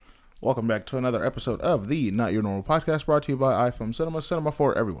Welcome back to another episode of the Not Your Normal Podcast, brought to you by iFilm Cinema, cinema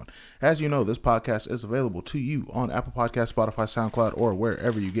for everyone. As you know, this podcast is available to you on Apple Podcasts, Spotify, SoundCloud, or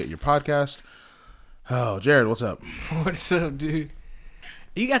wherever you get your podcast. Oh, Jared, what's up? What's up, dude?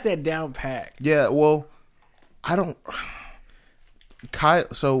 You got that down pat. Yeah, well, I don't...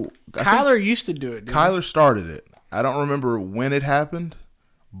 Kyler used to do it, dude. Kyler started it. I don't remember when it happened,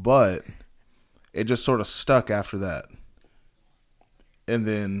 but it just sort of stuck after that. And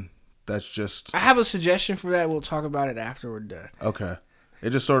then... That's just... I have a suggestion for that. We'll talk about it after we're done. Okay.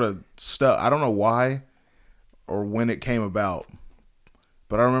 It just sort of stuck. I don't know why or when it came about.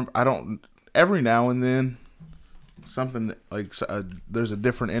 But I remember... Every now and then, something like... there's a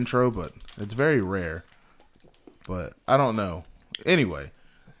different intro, but it's very rare. But I don't know. Anyway.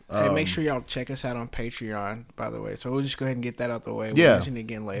 Hey, make sure y'all check us out on Patreon, by the way. So we'll just go ahead and get that out the way. We'll yeah. mention it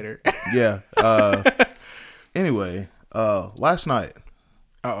again later. Yeah. Anyway, last night...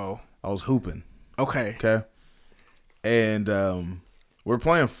 Uh-oh. I was hooping. Okay. And we're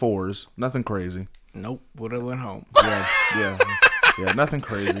playing fours. Nothing crazy. Nope. Would have went home. Yeah. Nothing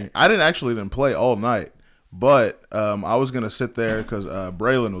crazy. I didn't play all night, but I was gonna sit there because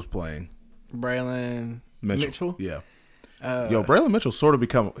Braylon was playing. Braylon Mitchell? Yeah. Braylon Mitchell sort of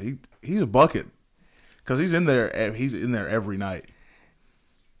become he's a bucket because he's in there. He's in there every night.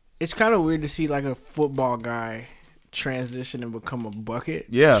 It's kind of weird to see like a football guy transition and become a bucket.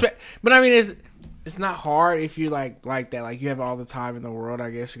 Yeah. But I mean, it's not hard if you like that. Like you have all the time in the world, I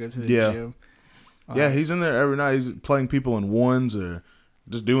guess, to go to the gym. Yeah, he's in there every night. He's playing people in ones or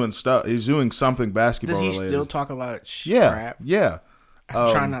just doing stuff. He's doing something basketball related. Does he still talk about crap? Yeah.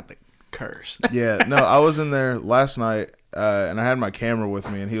 I'm trying not to curse. Yeah. No, I was in there last night and I had my camera with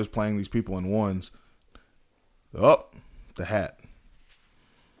me and he was playing these people in ones. Oh, the hat.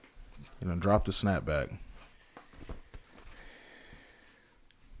 Drop the snapback.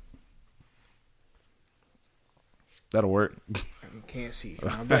 That'll work. You can't see.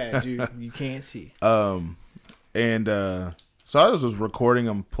 My bad, dude. You can't see. So I was just recording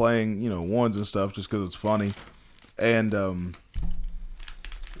them playing, ones and stuff just because it's funny. And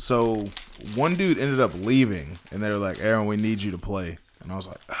so one dude ended up leaving, and they were like, "Aaron, we need you to play." And I was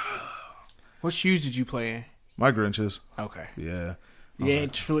like, What shoes did you play in? My Grinches. Okay. Yeah. You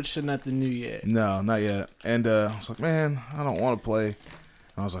ain't switched to nothing new yet. No, not yet. And I was like, man, I don't want to play. And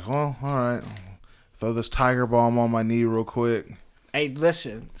I was like, well, all right. Throw this Tiger Balm on my knee real quick. Hey,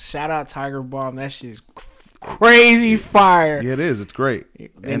 listen. Shout out Tiger Balm. That shit is crazy fire. Yeah, it is. It's great.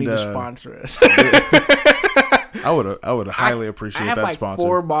 They need to sponsor us. I would highly appreciate that sponsor. I have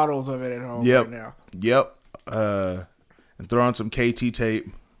 4 bottles of it at home right now. Yep. And throw on some KT tape.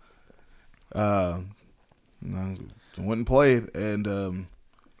 Went and played, and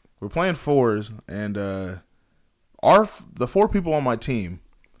we're playing fours, and the 4 people on my team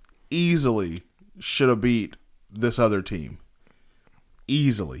easily should have beat this other team.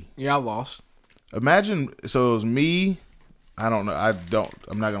 Easily. Yeah, I lost. Imagine, so it was me. I don't know. I'm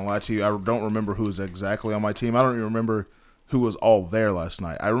not going to lie to you. I don't remember who was exactly on my team. I don't even remember who was all there last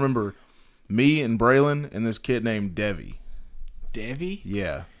night. I remember me and Braylon and this kid named Devi. Devi?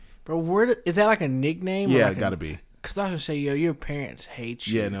 Yeah. Bro, is that like a nickname? Yeah, it got to be. Because I was going to say, your parents hate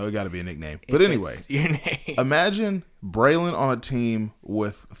you. Yeah, no, it got to be a nickname. But anyway. Your name. Imagine Braylon on a team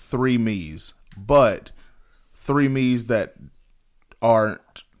with 3 me's, but 3 me's that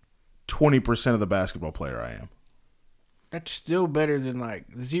aren't 20% of the basketball player I am. That's still better than like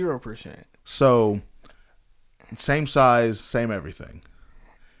 0%. So, same size, same everything.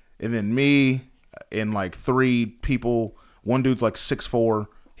 And then me and like 3 people. One dude's like 6'4".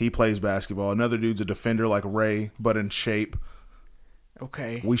 He plays basketball. Another dude's a defender like Ray, but in shape.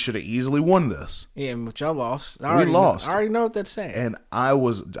 Okay. We should have easily won this. Yeah, but y'all lost. We lost. I already know what that's saying. And I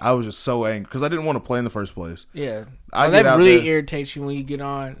was just so angry because I didn't want to play in the first place. Yeah. That really irritates you when you get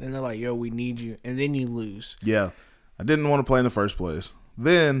on and they're like, yo, we need you. And then you lose. Yeah. I didn't want to play in the first place.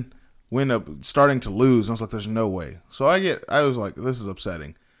 Then we end up starting to lose. And I was like, there's no way. So I was like, this is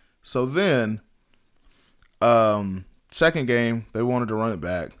upsetting. So then, second game, they wanted to run it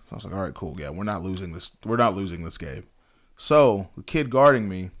back. So I was like, all right, cool. Yeah, we're not losing this. We're not losing this game. So the kid guarding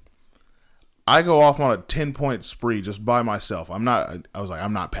me, I go off on a 10-point spree just by myself. I was like,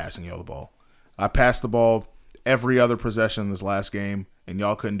 I'm not passing y'all the ball. I passed the ball every other possession in this last game, and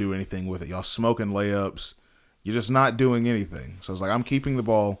y'all couldn't do anything with it. Y'all smoking layups. You're just not doing anything. So I was like, I'm keeping the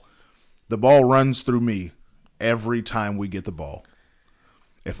ball. The ball runs through me every time we get the ball.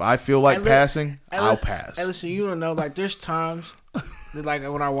 If I feel like passing, I'll pass. Hey, listen, you don't know. Like, there's times that, like,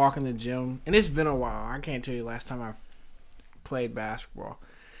 when I walk in the gym, and it's been a while. I can't tell you last time I played basketball.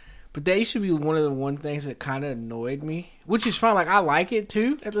 But that used to be one of the one things that kind of annoyed me, which is fine. Like, I like it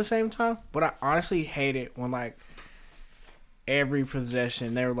too at the same time, but I honestly hate it when, like, every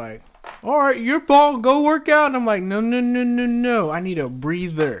possession they were like, all right, your ball, go work out. And I'm like, no. I need a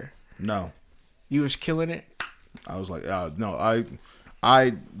breather. No. You was killing it? I was like, no,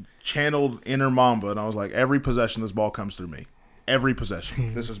 I channeled inner Mamba, and I was like, every possession this ball comes through me. Every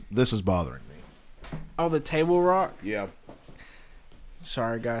possession. This is bothering me. Oh, the table rock? Yeah.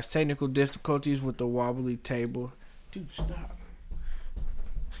 Sorry, guys. Technical difficulties with the wobbly table. Dude, stop.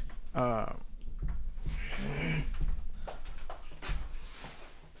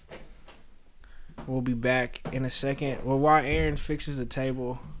 We'll be back in a second. Well, while Aaron fixes the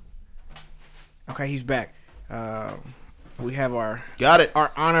table. Okay, he's back. We have our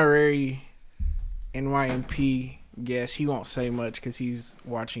honorary NYMP guest. He won't say much because he's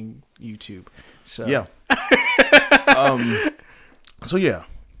watching YouTube. So yeah. So yeah,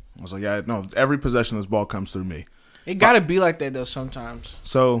 I was like, yeah, no. Every possession this ball comes through me. It gotta be like that though sometimes.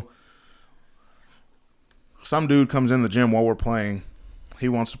 So some dude comes in the gym while we're playing. He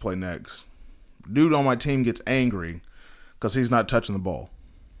wants to play next. Dude on my team gets angry because he's not touching the ball,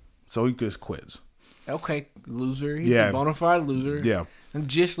 so he just quits. Okay, loser. He's a bona fide loser. Yeah. And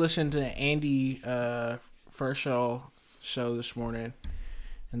just listened to Andy first show this morning,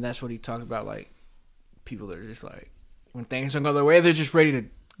 and that's what he talked about. Like, people that are just like, when things don't go their way, they're just ready to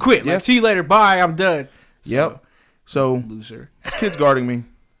quit. Like, see you later, bye, I'm done. Yep. So loser. This kid's guarding me.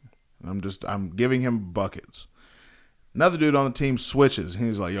 I'm giving him buckets. Another dude on the team switches.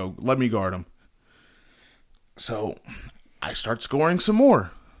 He's like, yo, let me guard him. So I start scoring some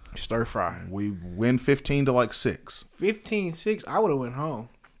more. Stir fry. We win 15 to like 6. 15-6. I would have went home.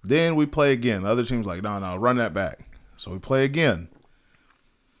 Then we play again. The other team's like, no, run that back. So we play again.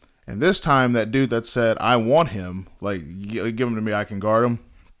 And this time, that dude that said, I want him, like, give him to me, I can guard him.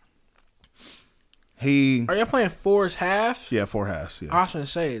 Are y'all playing 4's half? Yeah, 4 halves. Yeah. I was going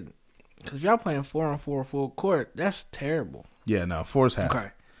to say, because if y'all playing 4-on-4 full court, that's terrible. Yeah, no, 4's half. Okay.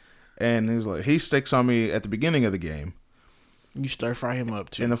 And he's like, he sticks on me at the beginning of the game. You stir fry him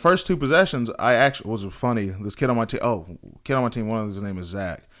up too. In the first 2 possessions, I actually was funny. This kid on my team, one of his name is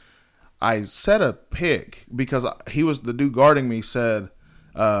Zach. I set a pick because he was the dude guarding me. He said,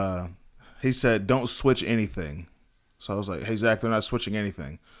 "Don't switch anything." So I was like, "Hey Zach, they're not switching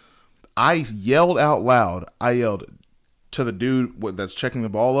anything." I yelled out loud. I yelled to the dude that's checking the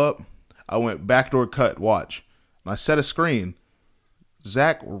ball up. I went backdoor cut. Watch. And I set a screen.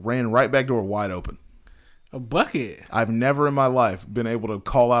 Zach ran right back door wide open. A bucket. I've never in my life been able to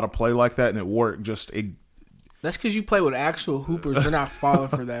call out a play like that and it worked. That's because you play with actual hoopers. They're not falling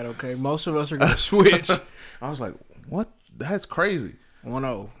for that, okay? Most of us are going to switch. I was like, what? That's crazy.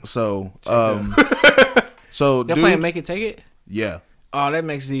 1-0. So, so they're playing make it, take it? Yeah. Oh, that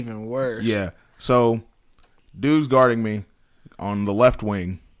makes it even worse. Yeah. So, dude's guarding me on the left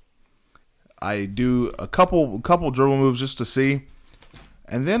wing. I do a couple dribble moves just to see.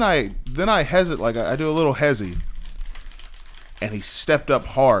 And then I hesitate, like I do a little hezzy, and he stepped up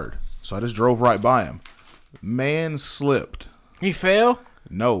hard, so I just drove right by him. Man slipped. He fell?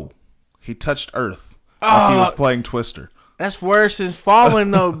 No, he touched earth like he was playing Twister. That's worse than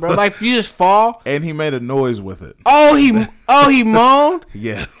falling though, bro. Like you just fall, and he made a noise with it. He moaned.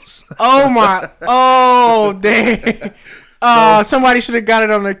 Yes. Oh dang. Somebody should have got it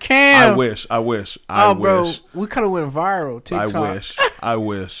on the cam. I wish. Bro, we could have went viral. TikTok. I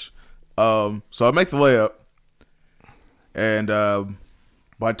wish. So I make the layup, and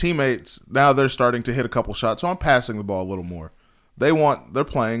my teammates now they're starting to hit a couple shots. So I'm passing the ball a little more. They're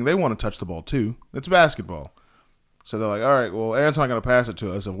playing. They want to touch the ball too. It's basketball. So they're like, all right, well, Aaron's not going to pass it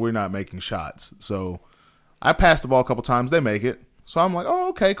to us if we're not making shots. So I pass the ball a couple times. They make it. So I'm like, oh,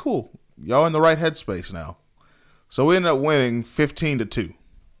 okay, cool. Y'all in the right headspace now. So we ended up winning 15-2.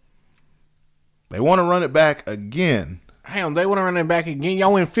 They want to run it back again. Hang on, they want to run it back again?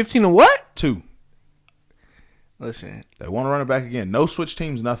 Y'all win 15 to what? 2. Listen. They want to run it back again. No switch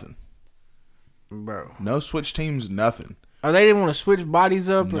teams, nothing. Bro. No switch teams, nothing. Oh, they didn't want to switch bodies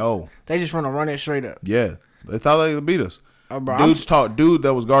up? No. They just want to run it straight up? Yeah. They thought they could beat us. Bro, dude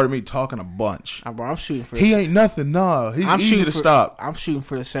that was guarding me talking a bunch. Bro, I'm shooting for He ain't nothing, nah. He's easy to stop. I'm shooting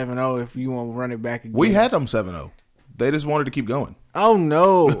for the 7-0 if you want to run it back again. We had them 7-0. They just wanted to keep going. Oh,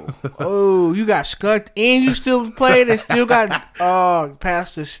 no. Oh, you got skunked and you still played and still got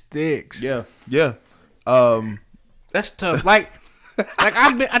past the sticks. Yeah. That's tough. Like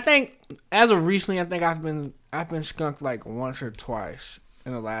I think as of recently, I've been skunked like once or twice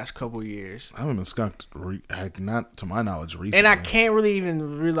in the last couple years. I haven't been skunked, not to my knowledge, recently. And I can't really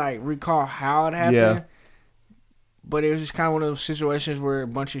even recall how it happened. Yeah. But it was just kind of one of those situations where a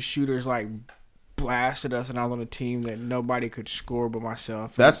bunch of shooters like blasted us, and I was on a team that nobody could score but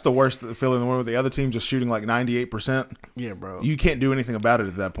myself. That's the worst feeling in the world. The other team just shooting like 98%. Yeah, bro. You can't do anything about it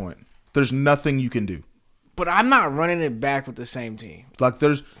at that point. There's nothing you can do. But I'm not running it back with the same team. Like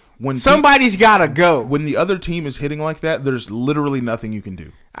there's when somebody's got to go. When the other team is hitting like that, there's literally nothing you can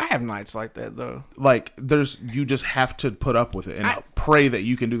do. I have nights like that though. Like you just have to put up with it and pray that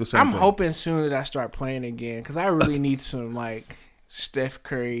you can do the same thing. I'm hoping soon that I start playing again because I really need some like Steph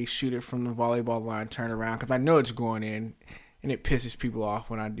Curry shoot it from the volleyball line, turn around because I know it's going in, and it pisses people off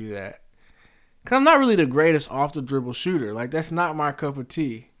when I do that. Because I'm not really the greatest off the dribble shooter. Like that's not my cup of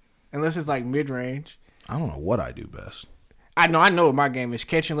tea, unless it's like mid range. I don't know what I do best. I know what my game is.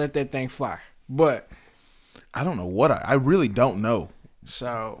 Catch and let that thing fly. But I don't know what I really don't know.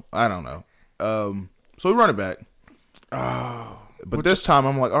 So I don't know. So we run it back. Oh. But this time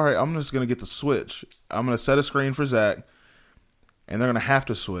I'm like, all right, I'm just going to get the switch. I'm going to set a screen for Zach, and they're going to have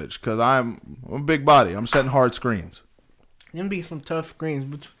to switch because I'm a big body. I'm setting hard screens. Them be some tough screens.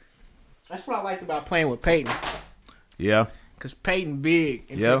 But that's what I liked about playing with Peyton. Yeah. Because Peyton big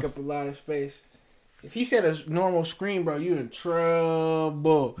and take up a lot of space. If he set a normal screen, bro, you in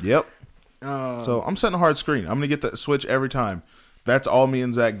trouble. Yep. So I'm setting a hard screen. I'm going to get that switch every time. That's all me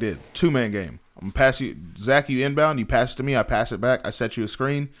and Zach did. 2-man game. I'm going to pass you. Zach, you inbound. You pass it to me. I pass it back. I set you a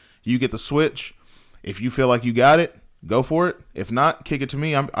screen. You get the switch. If you feel like you got it, go for it. If not, kick it to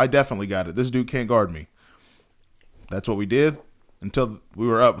me. I definitely got it. This dude can't guard me. That's what we did until we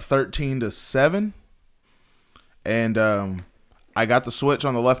were up 13-7. And I got the switch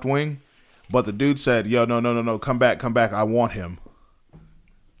on the left wing. But the dude said, yo, no, come back. I want him.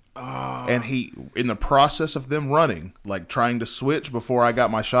 And he, in the process of them running, like trying to switch before I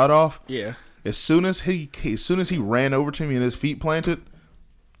got my shot off, as soon as he ran over to me and his feet planted,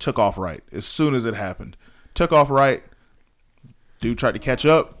 took off right. As soon as it happened. Took off right. Dude tried to catch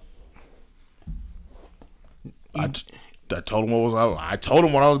up. I told him I told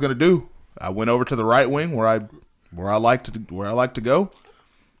him what I was going to do. I went over to the right wing where I like to go.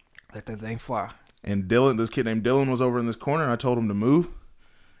 Let that thing fly. And this kid named Dylan was over in this corner, and I told him to move.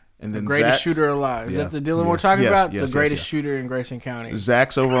 And then the greatest Zach, shooter alive. Is that the Dylan we're talking about? The greatest shooter in Grayson County.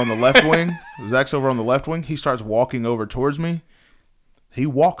 Zach's over on the left wing. He starts walking over towards me. He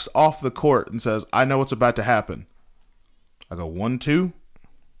walks off the court and says, I know what's about to happen. I go 1-2.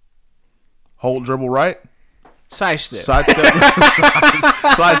 Hold dribble right. Sidestep. Sidestep.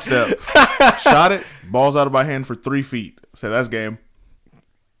 Shot it. Ball's out of my hand for 3 feet. Say that's game.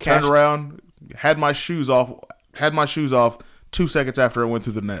 Turned around, had my shoes off 2 seconds after it went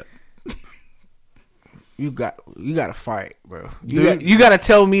through the net. You got to fight, bro. You got to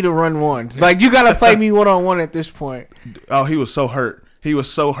tell me to run one. Like you got to play me 1-on-1 at this point. Oh, he was so hurt.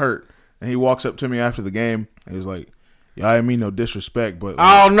 And he walks up to me after the game and he's like, "Yeah, I didn't mean no disrespect, but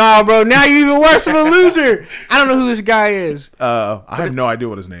oh no, bro, now you're even worse of a loser." I don't know who this guy is. I have no idea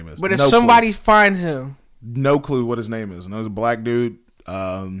what his name is. But if somebody finds him, no clue what his name is. And it was a black dude.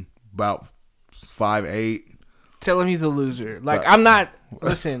 About 5'8". Tell him he's a loser. Like I'm not.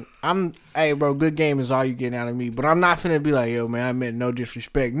 Listen, hey, bro. Good game is all you getting out of me. But I'm not finna be like, yo, man. I meant no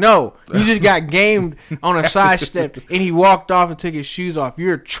disrespect. No, you just got gamed on a sidestep, and he walked off and took his shoes off.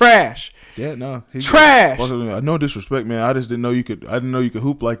 You're trash. Yeah, no, trash. No disrespect, man. I just didn't know you could. I didn't know you could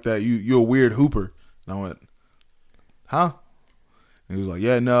hoop like that. You're a weird hooper. And I went, huh? And he was like,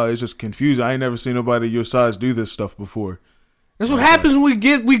 yeah, no, it's just confusing. I ain't never seen nobody your size do this stuff before. That's what happens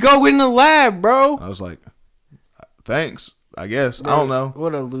when we go in the lab, bro. I was like, thanks, I guess. Bro, I don't know.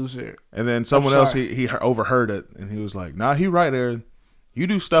 What a loser. And then someone else, he overheard it, and he was like, nah, he right, Aaron. You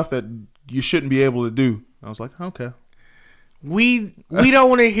do stuff that you shouldn't be able to do. I was like, okay. We don't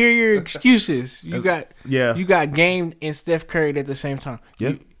want to hear your excuses. You got gamed and Steph Curry at the same time.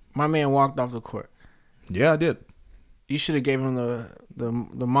 Yeah. My man walked off the court. Yeah, I did. You should have gave him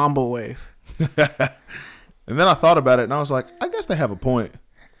the Mambo wave. And then I thought about it, and I was like, I guess they have a point.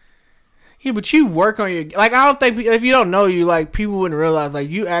 Yeah, but you work on your... Like, I don't think... If you don't know you, like, people wouldn't realize, like,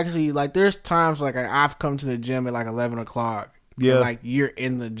 you actually... Like, there's times, like, I've come to the gym at, like, 11 o'clock. Yeah. And, like, you're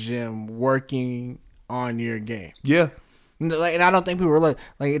in the gym working on your game. Yeah. Like, and I don't think people realize...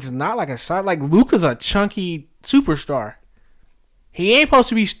 Like, it's not like a side... Like, Luka's a chunky superstar. He ain't supposed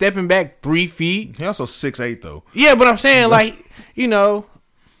to be stepping back 3 feet. He also 6'8", though. Yeah, but I'm saying, like, you know...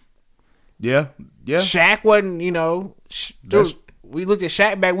 Yeah. Shaq wasn't, you know... Dude, we looked at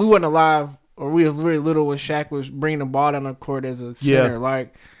Shaq back. We wasn't alive, or we was really little when Shaq was bringing the ball down the court as a center. Yeah.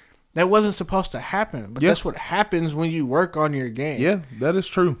 Like, that wasn't supposed to happen. But that's what happens when you work on your game. Yeah, that is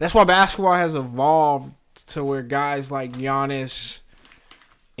true. That's why basketball has evolved to where guys like Giannis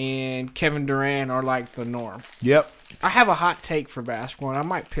and Kevin Durant are like the norm. Yep. I have a hot take for basketball, and I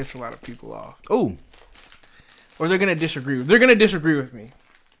might piss a lot of people off. Oh. Or they're gonna disagree. They're gonna disagree with me,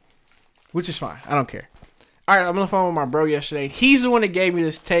 which is fine. I don't care. All right, I'm on the phone with my bro yesterday. He's the one that gave me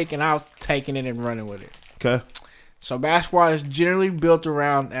this take, and I was taking it and running with it. Okay. So basketball is generally built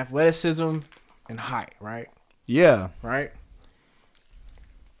around athleticism and height, right? Yeah. Right?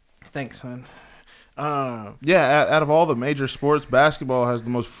 Thanks, son. Yeah, out of all the major sports, basketball has the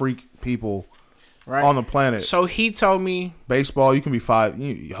most freak people on the planet. So he told me... Baseball, you can be 5...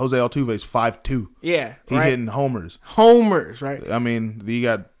 Jose Altuve's 5'2". Yeah, He hitting homers. Homers, right? I mean, you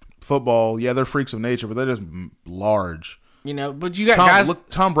got football. Yeah, they're freaks of nature, but they're just large. You know, but you got guys... Look,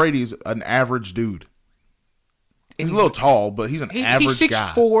 Tom Brady's an average dude. He's a little tall, but he's an average guy.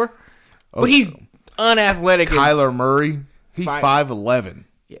 He's 6'4", but he's unathletic. Kyler Murray, he's 5'11".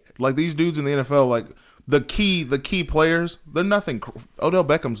 Yeah. Like, these dudes in the NFL, like, the key players, they're nothing. Odell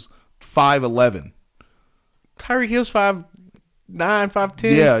Beckham's 5'11". Tyreek Hill's 5'9",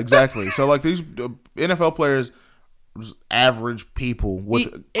 5'10". Yeah, exactly. So, like, these NFL players, average people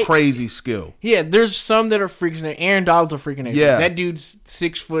with crazy skill. Yeah, there's some that are freaks. Aaron Donald's a freaking nature. Yeah. That dude's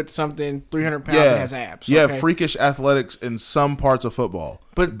 6 foot something, 300 pounds, and has abs. Yeah, okay? freakish athletics in some parts of football.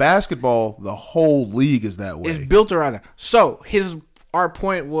 But basketball, the whole league is that way. It's built around that. So, our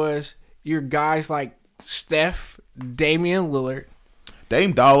point was your guys like Steph, Damian Lillard.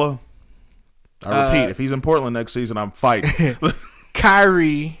 Dame Dollar. I repeat, if he's in Portland next season, I'm fighting.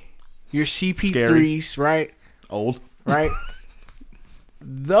 Kyrie, your CP3s, right? Old. Right?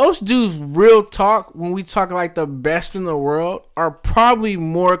 Those dudes, real talk, when we talk like the best in the world, are probably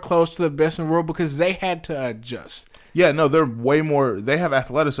more close to the best in the world because they had to adjust. Yeah, no, they're way more. They have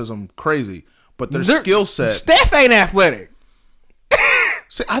athleticism crazy, but their skill set. Steph ain't athletic.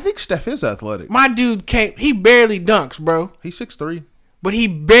 See, I think Steph is athletic. My dude he barely dunks, bro. He's 6'3". But he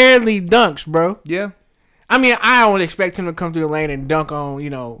barely dunks, bro. Yeah. I mean, I don't expect him to come through the lane and dunk on,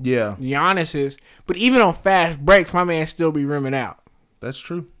 Giannis's. But even on fast breaks, my man still be rimming out. That's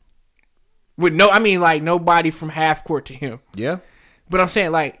true. With nobody from half court to him. Yeah. But I'm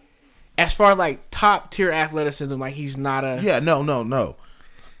saying, like, as far as, like, top tier athleticism, like, he's not a... Yeah, no.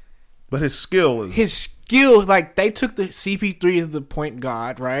 But his skill is... His skill, like, they took the CP3 as the point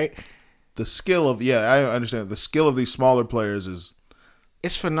guard, right? The skill of... Yeah, I understand. The skill of these smaller players is...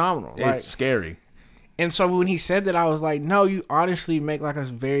 It's phenomenal. It's scary. And so when he said that, I was like, no, you honestly make, like, a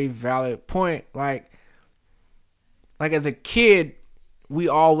very valid point. Like as a kid, we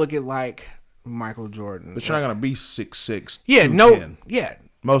all look at, like, Michael Jordan. But you're not going to be 6'6", yeah, 210. Yeah.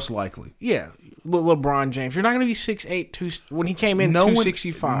 Most likely. Yeah. LeBron James. You're not going to be 6'8", when he came in,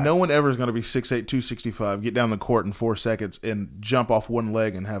 265. No one ever is going to be 6'8", 265, get down the court in 4 seconds, and jump off one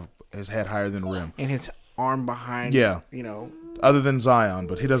leg and have his head higher than the rim. And his arm behind, Other than Zion,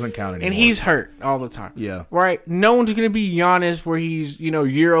 but he doesn't count anymore. And he's hurt all the time. Yeah. Right? No one's going to be Giannis where he's,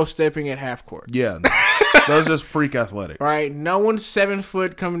 Euro stepping at half court. Yeah. Those are just freak athletics. Right? No one's 7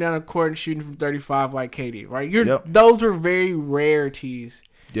 foot coming down the court and shooting from 35 like KD. Right? Yep. Those are very rarities.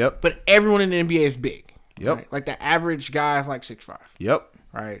 Yep. But everyone in the NBA is big. Yep. Right? Like the average guy is like 6'5". Yep.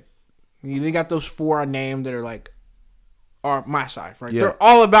 Right? They got those 4 I named that are my size. Right? Yep. They're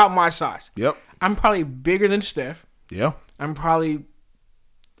all about my size. Yep. I'm probably bigger than Steph. Yeah. I'm probably,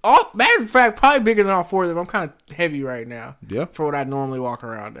 matter of fact, probably bigger than all 4 of them. I'm kind of heavy right now. Yeah. For what I normally walk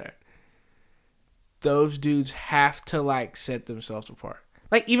around at. Those dudes have to, like, set themselves apart.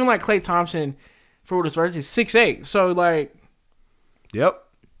 Like, even like Klay Thompson, for what it's worth, is 6'8". So, like. Yep.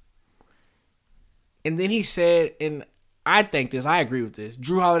 And then he said, and I agree with this,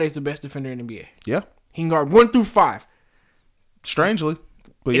 Jrue Holiday's the best defender in the NBA. Yeah. He can guard 1 through 5. Strangely.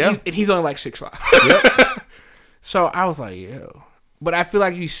 But and he's only like 6'5". Yep. So I was like, yo. But I feel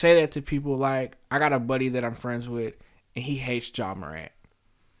like you say that to people, like, I got a buddy that I'm friends with, and he hates Ja Morant.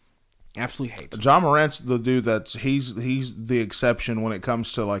 Absolutely hates him. Ja Morant's the dude he's the exception when it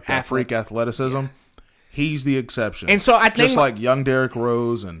comes to, like, that freak athleticism. Yeah. He's the exception. And so I think, just like young Derrick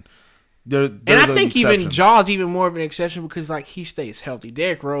Rose and they're I think even Ja's even more of an exception because, like, he stays healthy.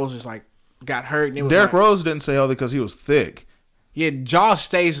 Derrick Rose is, like, got hurt. And Derrick Rose didn't stay healthy because he was thick. Yeah, Ja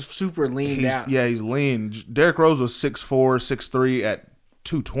stays super leaned out. Yeah, he's lean. Derrick Rose was 6'4", 6'3" at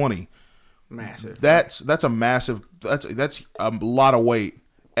 220. Massive. That's a massive. That's a lot of weight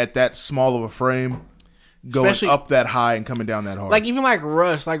at that small of a frame, going especially up that high and coming down that hard. Like even like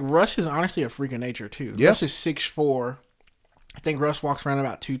Russ. Like Russ is honestly a freak of nature too. Yep. Russ is 6'4". I think Russ walks around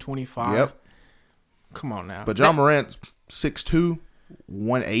about 225. Yep. Come on now. But Ja Morant's 6'2",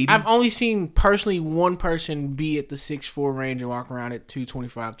 180. I've only seen personally one person be at the 6'4" range and walk around at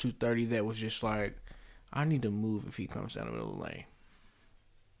 225, 230 that was just like, I need to move if he comes down the middle of the lane.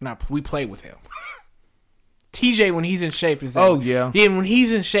 We played with him. TJ, when he's in shape, is that? Oh, yeah. Yeah, when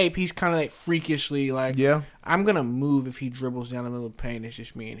he's in shape, he's kind of like freakishly like, yeah. I'm going to move if he dribbles down the middle of the paint. It's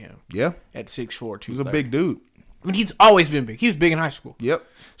just me and him. Yeah. At 6'4", 230. He's a big dude. I mean, he's always been big. He was big in high school. Yep.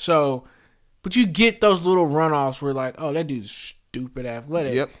 So, but you get those little runoffs where like, oh, that dude's stupid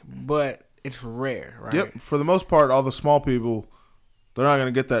athletic. Yep. But it's rare, right? Yep. For the most part, all the small people, they're not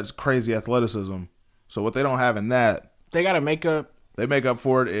going to get that crazy athleticism. So what they don't have in that, they got to make up. They make up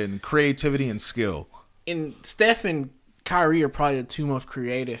for it in creativity and skill. And Steph and Kyrie are probably the two most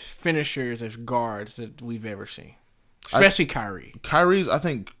creative finishers as guards that we've ever seen. Especially Kyrie. I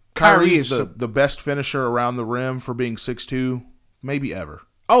think Kyrie's the best finisher around the rim for being 6'2", maybe ever.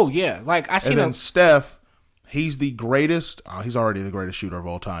 Oh, yeah. Like, I seen And then Steph, he's the greatest. He's already the greatest shooter of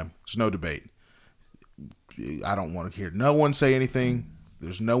all time. There's no debate. I don't want to hear no one say anything.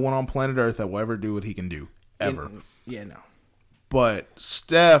 There's no one on planet Earth that will ever do what he can do. Ever. No. But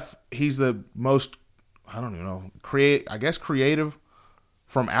Steph, he's the most, I don't even know, creative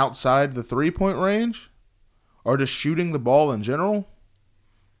from outside the three-point range or just shooting the ball in general.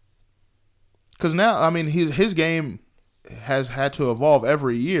 Because now, I mean, his game has had to evolve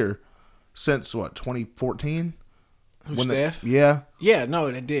every year since, 2014? Steph? Yeah. Yeah, no,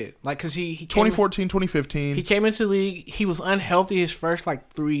 it did. Like, because he 2014, 2015. He came into the league. He was unhealthy his first,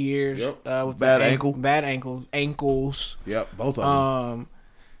 3 years. Yep. With Bad ankles. Yep, both of them.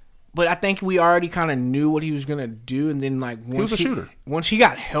 But I think we already kind of knew what he was going to do. And then, once he was a shooter. Once he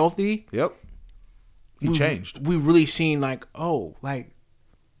got healthy. Yep. He changed. We really seen, And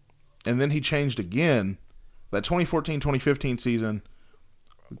then he changed again. That 2014-2015 season,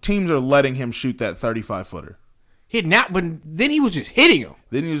 teams are letting him shoot that 35-footer. But then he was just hitting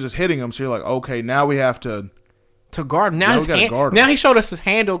him. So you're like, okay, now we have to guard him. Now he showed us his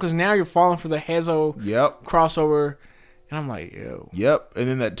handle because now you're falling for the Hezo crossover. And I'm like, yo. Yep. And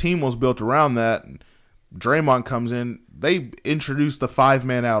then that team was built around that. Draymond comes in. They introduced the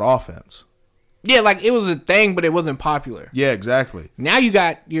 5-man out offense. Yeah, it was a thing, but it wasn't popular. Yeah, exactly. Now you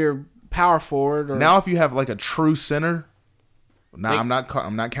got your power forward. Now if you have a true center, I'm not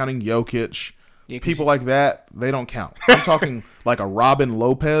counting Jokic. Yeah, people like that, they don't count. I'm talking like a Robin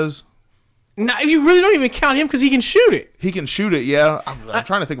Lopez. Now, you really don't even count him because he can shoot it. He can shoot it, yeah. I'm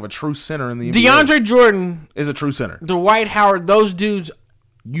trying to think of a true center in the NBA. DeAndre Jordan is a true center. Dwight Howard, those dudes.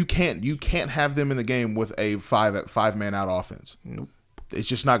 You can't have them in the game with a 5-man out offense. Nope. It's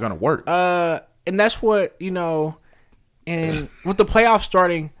just not going to work. And that's what, and with the playoffs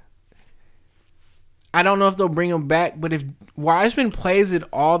starting, I don't know if they'll bring him back, but if Wiseman plays it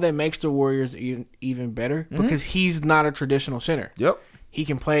all, that makes the Warriors even better because he's not a traditional center. Yep. He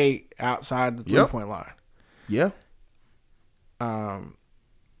can play outside the three-point line. Yeah.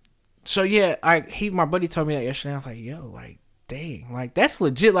 So, yeah, my buddy told me that yesterday. I was like, yo, dang, that's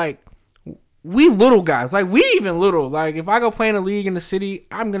legit. We little guys. We even little. If I go play in a league in the city,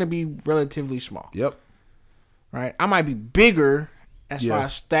 I'm going to be relatively small. Yep. Right? I might be bigger as far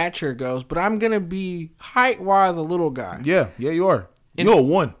as stature goes, but I'm going to be height-wise a little guy. Yeah. Yeah, you are. You're a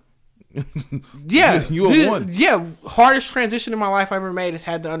 1. Yeah. You a 1. Yeah. Hardest transition in my life I ever made is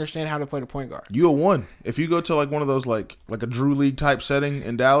had to understand how to play the point guard. You a 1. If you go to one of those like a Drew League type setting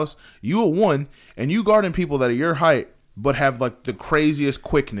in Dallas, you a 1, and you guarding people that are your height but have the craziest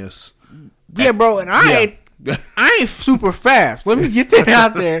quickness. Yeah, bro, and I ain't super fast. Let me get that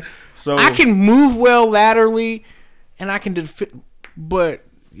out there. So I can move well laterally, and I can but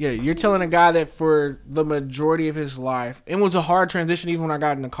yeah, you're telling a guy that for the majority of his life, it was a hard transition even when I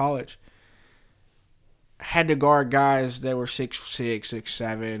got into college. I had to guard guys that were 6'6",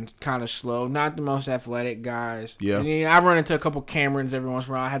 6'7", kind of slow, not the most athletic guys. Yeah, I've run into a couple Camerons every once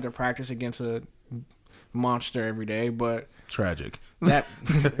in a while. I had to practice against a monster every day, but tragic.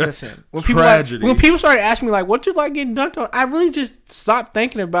 Listen, when people started asking me what's it like getting dunked on, I really just stopped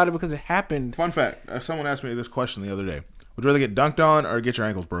thinking about it because it happened. Fun fact: someone asked me this question the other day. Would you rather get dunked on or get your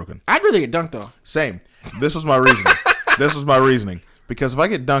ankles broken? I'd rather get dunked on. Same. This was my reasoning. Because if I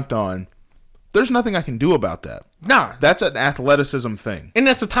get dunked on, there's nothing I can do about that. Nah. That's an athleticism thing. And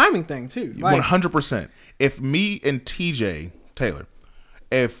that's a timing thing, too. 100%. If me and TJ Taylor,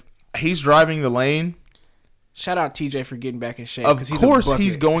 if he's driving the lane... Shout out TJ for getting back in shape. Of course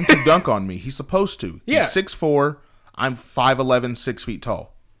he's going to dunk on me. He's supposed to. Yeah. He's 6'4". I'm 5'11", 6 feet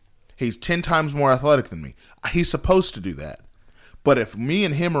tall. He's 10 times more athletic than me. He's supposed to do that. But if me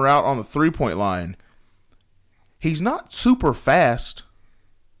and him are out on the three-point line, he's not super fast.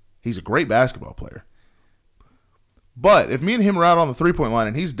 He's a great basketball player. But if me and him are out on the three-point line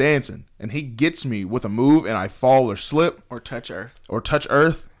and he's dancing and he gets me with a move and I fall or slip. Or touch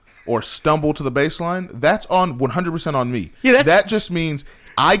earth. Or stumble to the baseline, that's on 100% on me. Yeah, that just means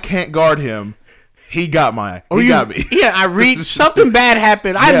I can't guard him. He got me. Yeah, I reached. Something bad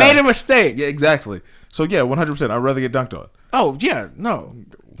happened. I made a mistake. Yeah, exactly. So, yeah, 100%. I'd rather get dunked on. Oh, yeah, no.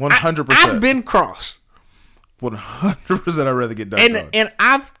 100%. I've been crossed. 100% I'd rather get dunked on. And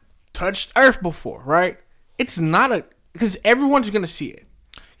I've touched earth before, right? It's not a... Because everyone's going to see it.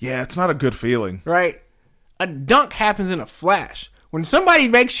 Yeah, it's not a good feeling. Right? A dunk happens in a flash. When somebody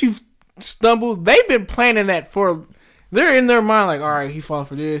makes you stumble, they've been planning that for... They're in their mind like, all right, he's falling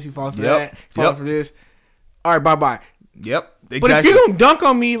for this, he's falling for that, he's falling for this. All right, bye-bye. Yep, exactly. But if you're going to dunk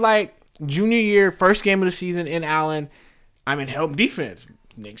on me like junior year, first game of the season in Allen, I'm in help defense.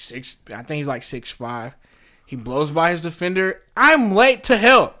 Nick I think he's like 6'5". He blows by his defender. I'm late to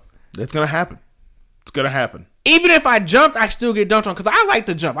help. It's going to happen. It's going to happen. Even if I jumped, I still get dunked on because I like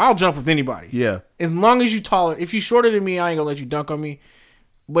to jump. I'll jump with anybody. Yeah. As long as you taller. If you shorter than me, I ain't going to let you dunk on me.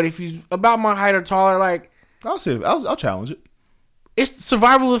 But if you about my height or taller, like... I'll challenge it. It's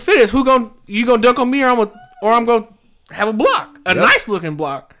survival of the fittest. You gonna dunk on me or I'm gonna have a block, a nice looking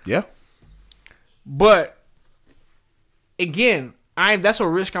block. Yeah. But again, that's a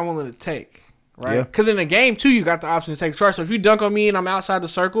risk I'm willing to take, right? Yeah. Because in a game too, you got the option to take a charge. So if you dunk on me and I'm outside the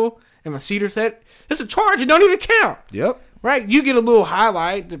circle and my cedar set, it's a charge. It don't even count. Yep. Right? You get a little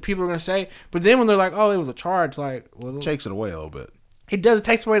highlight that people are gonna say, but then when they're like, "Oh, it was a charge," like, well, it takes it away a little bit. It does. It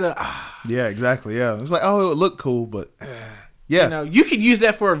takes away the. Yeah, exactly. Yeah, it's like, oh, it would look cool, but yeah, you know, you could use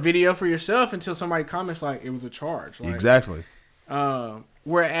that for a video for yourself until somebody comments like it was a charge. Like, exactly.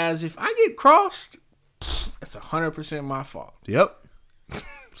 Whereas if I get crossed, it's 100% my fault. Yep.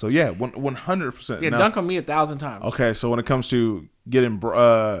 So yeah, 100%. Yeah, dunk on me 1,000 times. Okay, so when it comes to getting,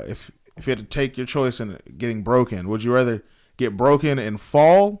 if you had to take your choice in getting broken, would you rather get broken and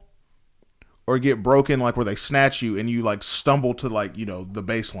fall? Or get broken like where they snatch you and you like stumble to like, you know, the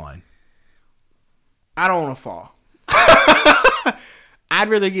baseline. I don't want to fall. I'd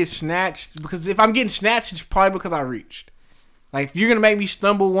rather get snatched because if I'm getting snatched, it's probably because I reached. Like if you're gonna make me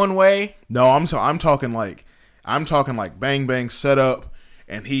stumble one way. No, I'm talking like bang bang set up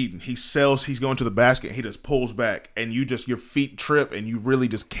and he sells. He's going to the basket. And he just pulls back and you just your feet trip and you really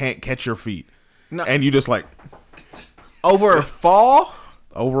just can't catch your feet. No. And you just like over a fall.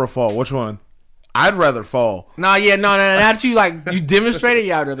 Over a fall. Which one? I'd rather fall. No. That's you you demonstrated.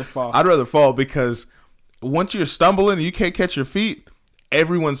 Yeah, I'd rather fall. I'd rather fall because once you're stumbling and you can't catch your feet,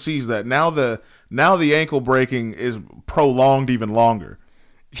 everyone sees that. Now the ankle breaking is prolonged even longer.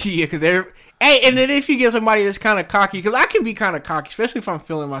 Yeah, because they're... Hey, and then if you get somebody that's kind of cocky, because I can be kind of cocky, especially if I'm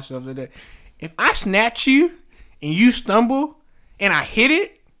feeling myself today. If I snatch you and you stumble and I hit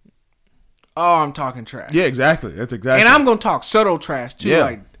it, oh, I'm talking trash. Yeah, exactly. That's exactly. And I'm going to talk subtle trash, too. Yeah.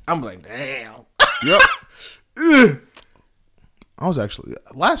 Like, I'm like, damn. Yep. I was actually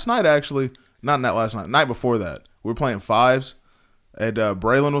night before that, we were playing fives, and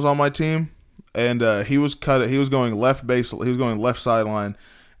Braylon was on my team, and he was going left base, he was going left sideline,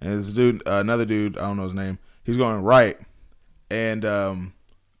 and this dude, another dude, I don't know his name, he's going right, and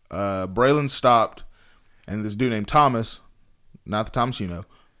Braylon stopped, and this dude named Thomas, not the Thomas you know,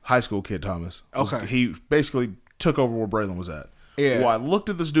 high school kid Thomas, he basically took over where Braylon was at. Yeah. Well, I looked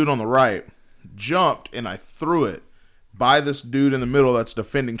at this dude on the right, jumped, and I threw it by this dude in the middle that's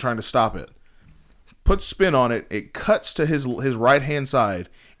defending, trying to stop it. Put spin on it. It cuts to his right-hand side,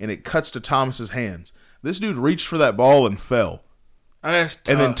 and it cuts to Thomas's hands. This dude reached for that ball and fell. Oh, that's tough.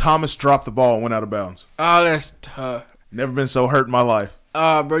 And then Thomas dropped the ball and went out of bounds. Oh, that's tough. Never been so hurt in my life.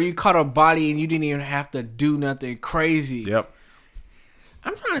 Bro, you caught a body and you didn't even have to do nothing crazy. Yep.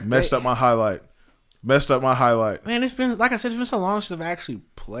 I'm trying to Messed up my highlight. Man, it's been, like I said, it's been so long since I've actually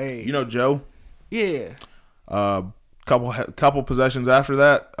played. You know Joe? Yeah. Couple possessions after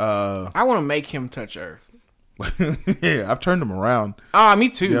that. I want to make him touch earth. Yeah, I've turned him around. Me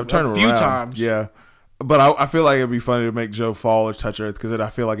too. Yeah, I've turned him around a few times. Yeah. But I feel like it'd be funny to make Joe fall or touch earth because I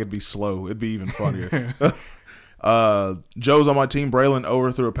feel like it'd be slow. It'd be even funnier. Joe's on my team. Braylon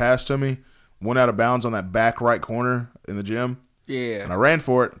overthrew a pass to me. Went out of bounds on that back right corner in the gym. Yeah. And I ran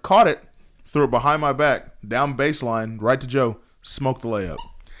for it. Caught it. Threw it behind my back. Down baseline. Right to Joe. Smoked the layup.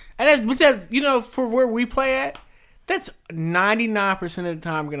 And that's for where we play at, that's 99% of the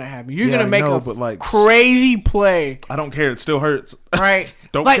time going to happen. You're going to make a crazy play. I don't care. It still hurts. Right?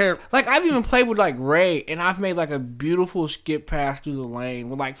 Don't care. Like, I've even played with, Ray, and I've made, a beautiful skip pass through the lane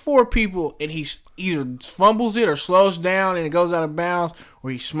with, 4 people, and he either fumbles it or slows down and it goes out of bounds,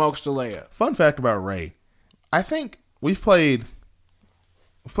 or he smokes the layup. Fun fact about Ray. I think we've played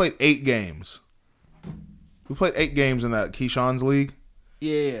 8 games. We played 8 games in that Keyshawn's league.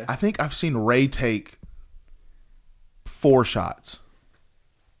 Yeah. I think I've seen Ray take 4 shots.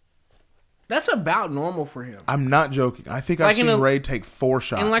 That's about normal for him. I'm not joking. I think I've seen Ray take 4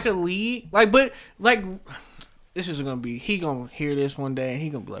 shots. In like a league. This is going to be... He going to hear this one day and he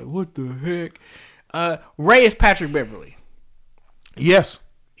going to be like, what the heck? Ray is Patrick Beverly. Yes.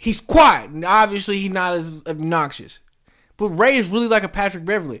 He's quiet. Obviously, he's not as obnoxious. But Ray is really like a Patrick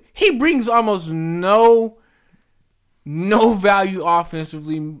Beverly. He brings almost no value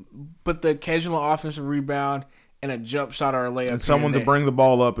offensively, but the occasional offensive rebound and a jump shot or a layup. And someone to bring the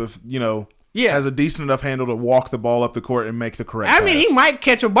ball up if, has a decent enough handle to walk the ball up the court and make the correct pass. He might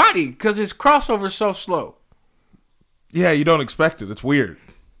catch a body because his crossover is so slow. Yeah, you don't expect it. It's weird.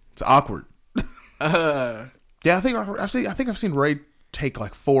 It's awkward. Yeah, I think I've seen Ray take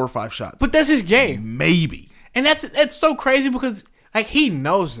like 4 or 5 shots. But that's his game. Maybe. And that's so crazy because he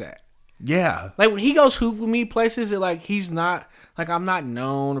knows that. Yeah. When he goes hoop with me places that he's not I'm not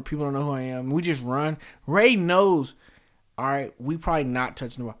known or people don't know who I am. We just run. Ray knows, all right, we probably not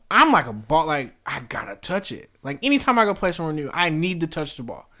touching the ball. I'm like a ball, I gotta touch it. Anytime I go play somewhere new, I need to touch the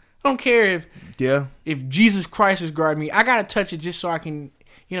ball. I don't care if Jesus Christ is guarding me. I gotta touch it just so I can,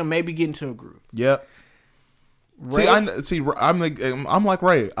 maybe get into a groove. Yeah. Ray, I'm like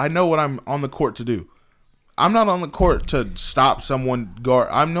Ray. I know what I'm on the court to do. I'm not on the court to stop someone guard.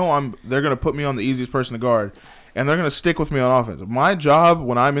 They're going to put me on the easiest person to guard, and they're going to stick with me on offense. My job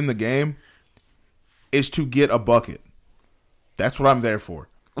when I'm in the game is to get a bucket. That's what I'm there for.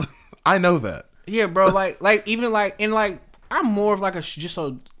 I know that. Yeah, bro. I'm more of a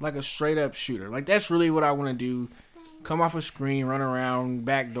straight up shooter. That's really what I want to do. Come off a screen, run around,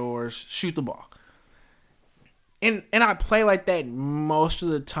 back doors, shoot the ball. And I play like that most of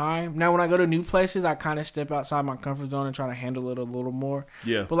the time. Now, when I go to new places, I kind of step outside my comfort zone and try to handle it a little more.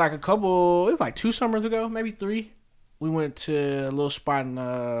 Yeah. But it was 2 summers ago, maybe 3. We went to a little spot in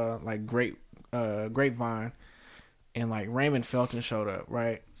Grapevine, and Raymond Felton showed up.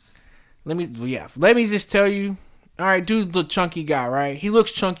 Right. Let me just tell you. All right, dude's the chunky guy, right? He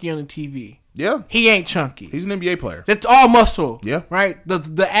looks chunky on the TV. Yeah. He ain't chunky. He's an NBA player. That's all muscle. Yeah. Right.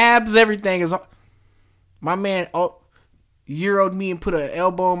 The abs, everything is. My man Euro'd me and put an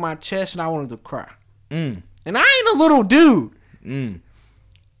elbow on my chest, and I wanted to cry. And I ain't a little dude.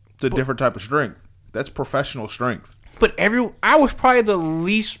 It's a different type of strength. That's professional strength. But I was probably the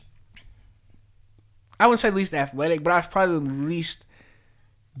least. I wouldn't say least athletic, but I was probably the least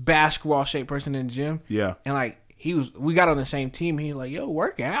basketball shaped person in the gym. Yeah. And we got on the same team. He was like, "Yo,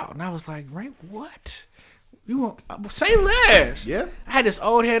 work out," and I was like, "Right, what? You want say less?" Yeah. I had this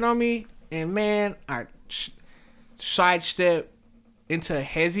old head on me, and man, I sidestep into a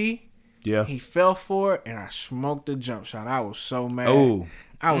hezzy. Yeah. He fell for it, and I smoked the jump shot. I was so mad. Oh.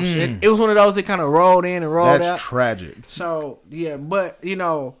 It was one of those that kind of rolled in and rolled out. That's tragic. So, yeah, but, and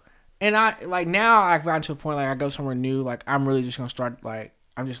I, now I've gotten to a point, I go somewhere new, I'm really just going to start,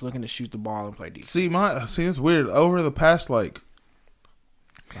 I'm just looking to shoot the ball and play defense. See, it's weird. Over the past, now,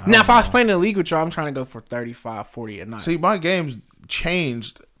 if I was playing in the league with y'all, I'm trying to go for 35, 40 a night. See, my game's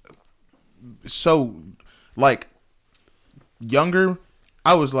changed so, younger,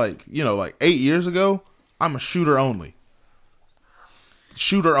 I was 8 years ago, I'm a shooter only.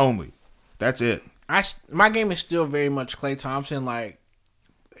 Shooter only. That's it. My game is still very much Klay Thompson,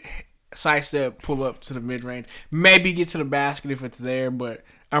 sidestep, pull up to the mid range, maybe get to the basket if it's there, but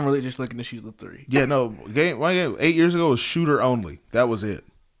I'm really just looking to shoot the 3. Yeah, no, my game 8 years ago was shooter only. That was it.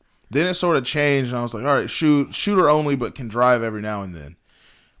 Then it sort of changed, and I was like, all right, shooter only, but can drive every now and then.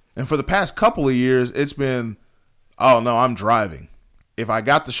 And for the past couple of years, it's been, oh no, I'm driving. If I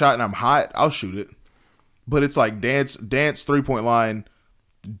got the shot and I'm hot, I'll shoot it. But it's dance 3-point line,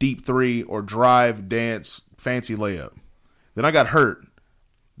 deep 3, or drive, dance, fancy layup. Then I got hurt.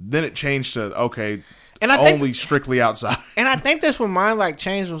 Then it changed to, okay, and only strictly outside. And I think that's when mine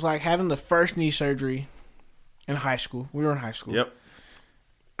changed, was having the first knee surgery in high school. We were in high school. Yep.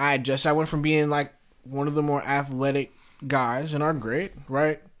 I went from being one of the more athletic guys in our grade,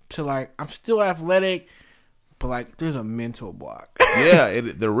 right, to I'm still athletic, but there's a mental block. Yeah,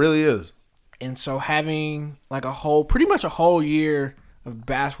 there really is. And so having pretty much a whole year of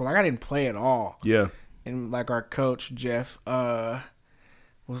basketball, I didn't play at all. Yeah. And our coach Jeff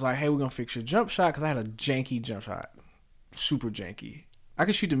was like, "Hey, we're gonna fix your jump shot," because I had a janky jump shot, super janky. I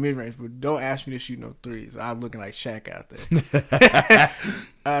can shoot the mid range, but don't ask me to shoot no threes. I'm looking like Shaq out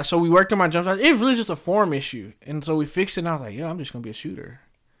there. So we worked on my jump shot. It was really just a form issue, and so we fixed it. And I was like, "Yo, I'm just gonna be a shooter."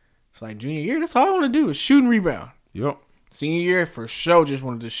 It's junior year, that's all I want to do is shoot and rebound. Yep. Senior year, for sure, just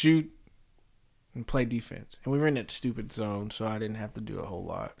wanted to shoot and play defense. And we were in that stupid zone, so I didn't have to do a whole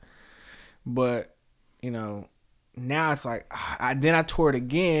lot. But, now it's then I tore it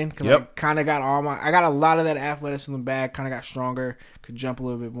again because I kind of got I got a lot of that athleticism back, kind of got stronger, could jump a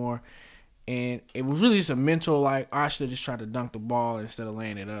little bit more. And it was really just a mental, like, I should have just tried to dunk the ball instead of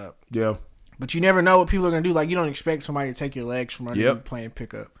laying it up. Yeah. But you never know what people are going to do. Like, you don't expect somebody to take your legs from under you playing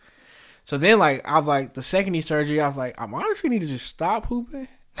pickup. So then, like, I was like, the second knee surgery, I was like, I'm honestly need to just stop hooping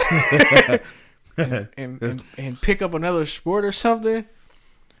and pick up another sport or something.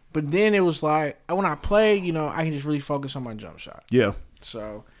 But then it was like, when I play, you know, I can just really focus on my jump shot. Yeah.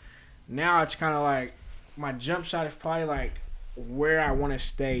 So now it's kind of like my jump shot is probably like where I want to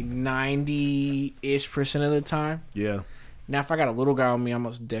stay 90-ish% of the time. Yeah. Now, if I got a little guy on me, I'm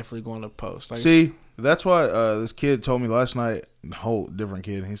most definitely going to post. Like, see, that's why this kid told me last night, a whole different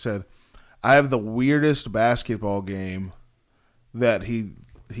kid, he said, I have the weirdest basketball game that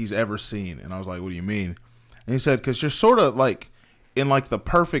he's ever seen. And I was like, what do you mean? And he said, because you're sort of like in like the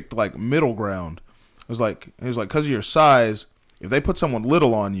perfect like middle ground. He was like, because of your size, if they put someone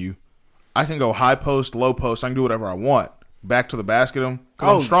little on you, I can go high post, low post. I can do whatever I want. Back to the basket them.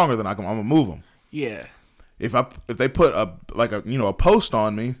 Because I'm stronger than I'm going to move them. Yeah. If they put a post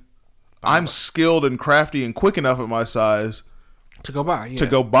on me, I'm skilled and crafty and quick enough at my size to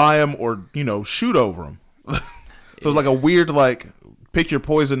go by them or shoot over them. So it's like a weird like pick your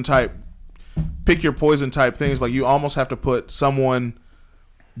poison type things. Like you almost have to put someone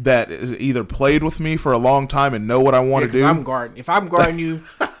that is either played with me for a long time and know what I want to do. If I'm guarding you,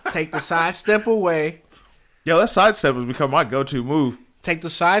 take the side step away. Yeah, that side step has become my go-to move. Take the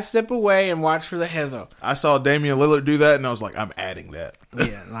side step away and watch for the hezo. I saw Damian Lillard do that, and I was like, I'm adding that.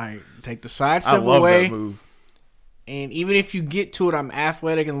 Yeah, like, take the side step away. I love that move. And even if you get to it, I'm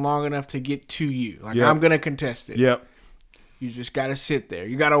athletic and long enough to get to you. Like, I'm going to contest it. Yep. You just got to sit there.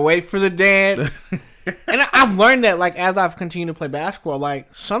 You got to wait for the dance. And I've learned that, like, as I've continued to play basketball,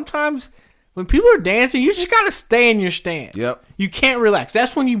 like, sometimes when people are dancing, you just got to stay in your stance. Yep. You can't relax.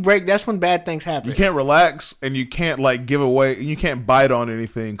 That's when you break. That's when bad things happen. You can't relax, and you can't, like, give away. You can't bite on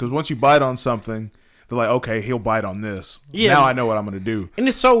anything, because once you bite on something, they're like, okay, he'll bite on this. Yeah. Now I know what I'm going to do. And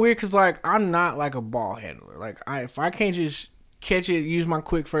it's so weird, because, like, I'm not, like, a ball handler. Like, if I can't just catch it, use my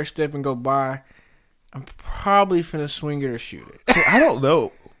quick first step, and go by, I'm probably finna swing it or shoot it. I don't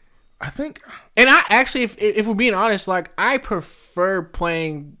know. I think... And I actually, if we're being honest, like, I prefer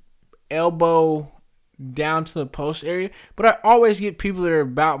playing elbow down to the post area, but I always get people that are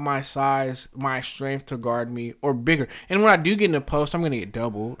about my size, my strength to guard me, or bigger. And when I do get in the post, I'm going to get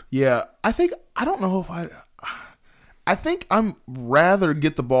doubled. Yeah, I think I'm rather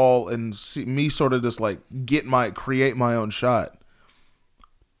get the ball and see me sort of just like create my own shot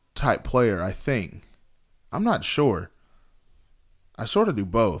type player, I think. I'm not sure. I sort of do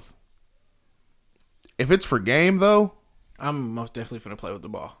both. If it's for game, though, I'm most definitely finna play with the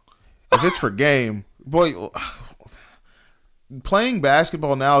ball. If it's for game, boy, playing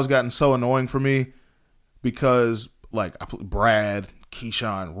basketball now has gotten so annoying for me because, like, I play Brad,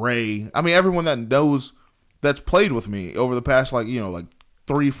 Keyshawn, Ray. I mean, everyone that knows that's played with me over the past, like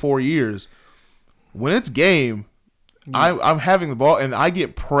 3-4 years. When it's game, I'm having the ball and I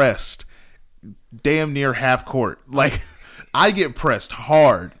get pressed damn near half court. Like, I get pressed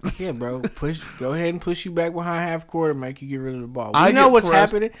hard. Yeah, bro. Go ahead and push you back behind half court and make you get rid of the ball. We know what's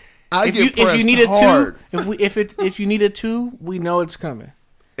happening. If you need hard. A 2, if you need a 2, we know it's coming.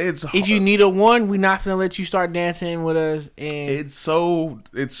 It's hard. If you need a 1, we're not gonna let you start dancing with us. And it's so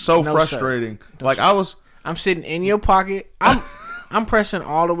frustrating. Like I'm sitting in your pocket. I'm pressing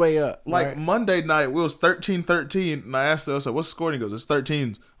all the way up. Like right? Monday night, we was 13-13, and I asked him, I said, "What's the score?" And he goes, "It's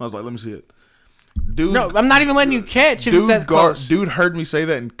 13." I was like, "Let me see it." Dude, no, I'm not even letting you catch if that's close. Dude heard me say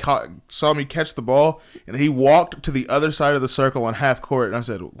that and saw me catch the ball, and he walked to the other side of the circle on half court. And I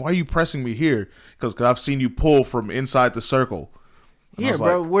said, "Why are you pressing me here?" Because I've seen you pull from inside the circle. And yeah,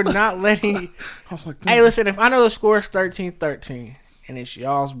 bro, we're not letting. I was like, "Hey, listen, if I know the score is 13-13 and it's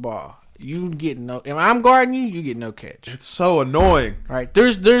y'all's ball, you get no. If I'm guarding you, you get no catch." It's so annoying. Right?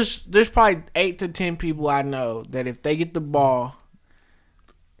 There's probably 8 to 10 people I know that if they get the ball.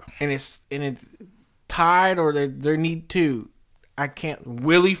 And it's tied or they need 2. I can't.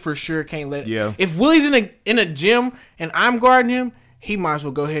 Willie for sure can't let. Yeah. If Willie's in a gym and I'm guarding him, he might as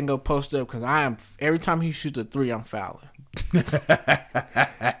well go ahead and go post up because every time he shoots a 3, I'm fouling.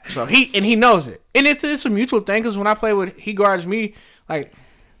 So he knows it, and it's a mutual thing because when I play with he guards me like.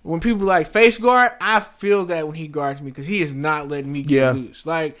 When people like face guard, I feel that when he guards me because he is not letting me get loose.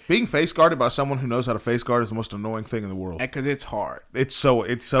 Like being face guarded by someone who knows how to face guard is the most annoying thing in the world. Because it's hard. It's so.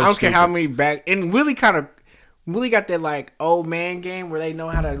 I don't care how many back and Willie got that like old man game where they know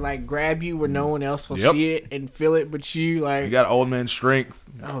how to like grab you where no one else will see it and feel it, but you like you got old man strength.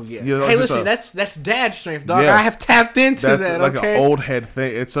 Oh yeah. Hey, listen, that's dad strength, dog. Yeah, I have tapped into that's that. Like an old head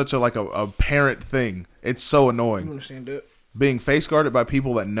thing. It's such a parent thing. It's so annoying. You understand that? being face guarded by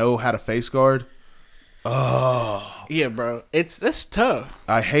people that know how to face guard. Oh. Yeah, bro. That's tough.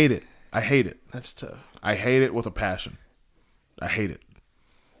 I hate it. That's tough. I hate it with a passion. I hate it.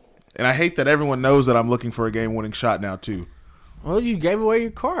 And I hate that everyone knows that I'm looking for a game-winning shot now, too. Well, you gave away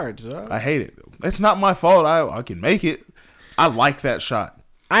your cards. Huh? I hate it. It's not my fault. I can make it. I like that shot.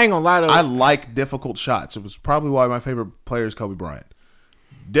 I ain't gonna lie to you. I like difficult shots. It was probably why my favorite player is Kobe Bryant.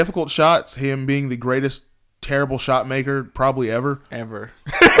 Difficult shots, him being the greatest terrible shot maker probably ever.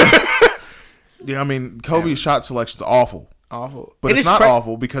 Yeah, I mean, Kobe's shot selection's awful. Awful. But it's not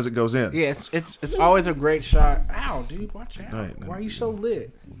awful because it goes in. Yeah, it's always a great shot. Ow, dude, watch out. Right, why are you so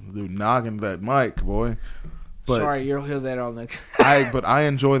lit? Dude, knocking that mic, boy. But sorry, you'll hear that on the... But I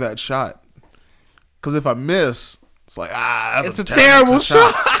enjoy that shot. Because if I miss, it's like, that's a terrible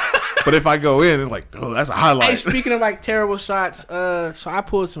shot. But if I go in, it's like, oh, that's a highlight. Hey, speaking of like terrible shots, so I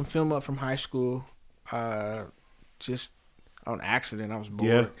pulled some film up from high school, just on accident. I was bored.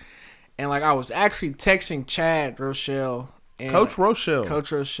 Yeah. And like I was actually texting Chad Rochelle. And Coach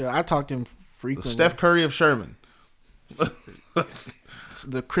Rochelle. I talked to him frequently. The Steph Curry of Sherman.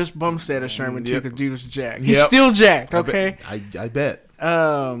 The Chris Bumstead of Sherman too, because dude was jacked. He's still jacked, okay? I bet.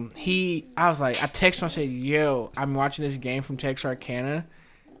 I was like, I texted him, I said, yo, I'm watching this game from Texarkana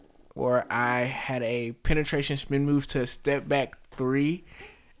where I had a penetration spin move to a step back 3.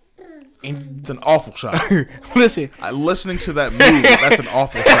 And it's an awful shot. Listen. Listening to that move, that's an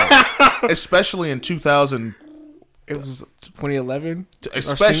awful shot. Especially in 2000. It was 2011?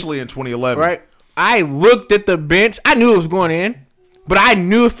 Especially in 2011. Right? I looked at the bench. I knew it was going in. But I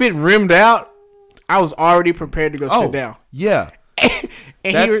knew if it rimmed out, I was already prepared to go sit down. Yeah.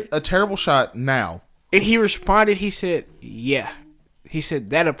 And that's a terrible shot now. And he responded, he said, yeah. He said,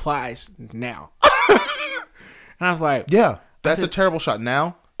 that applies now. And I was like... Yeah, that's a terrible shot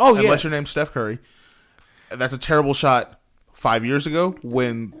now. Oh, yeah. Unless your name's Steph Curry. That's a terrible shot 5 years ago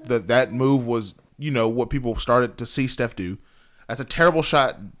when that move was, what people started to see Steph do. That's a terrible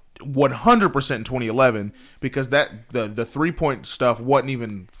shot 100% in 2011 because the 3-point stuff wasn't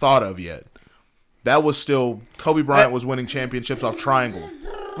even thought of yet. That was still Kobe Bryant was winning championships off triangle.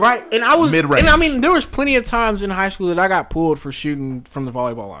 Right. And I was mid-range. And I mean there was plenty of times in high school that I got pulled for shooting from the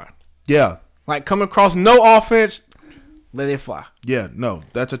volleyball line. Yeah. Like coming across no offense, let it fly. Yeah, no.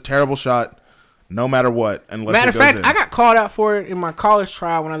 That's a terrible shot no matter what unless Matter it goes of fact, in. I got called out for it in my college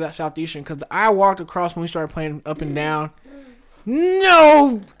trial when I was at Southeastern because I walked across when we started playing up and down.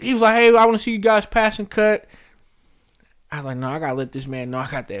 No, he was like, hey, I want to see you guys pass and cut. I was like, no, I got to let this man know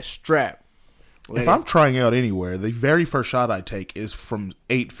I got that strap. If I'm trying out anywhere, the very first shot I take is from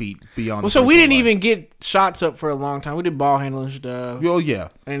 8 feet beyond. Well, so we didn't even get shots up for a long time. We did ball handling stuff. Oh, yeah.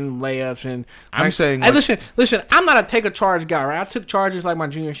 And layups. And I'm saying... Hey, listen, I'm not a take-a-charge guy, right? I took charges like my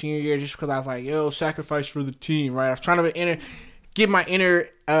junior, senior year just because I was like, yo, sacrifice for the team, right? I was trying to get my inner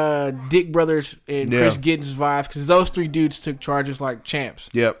Dick Brothers and Chris Giddens vibes because those 3 dudes took charges like champs.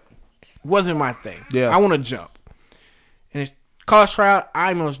 Yep. Wasn't my thing. Yeah. I want to jump. And it's college tryout,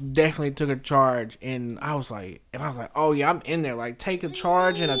 I most definitely took a charge, and I was like, oh yeah, I'm in there. Like, take a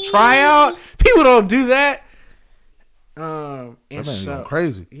charge in a tryout. People don't do that. And that man's going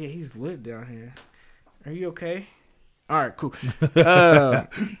crazy. Yeah, he's lit down here. Are you okay? All right, cool.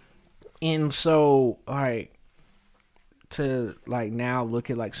 And so, all right, to like now look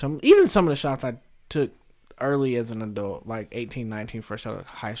at like some of the shots I took early as an adult, like 18, 19, first out of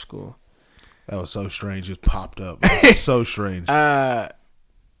high school. That was so strange. Just popped up. So strange. I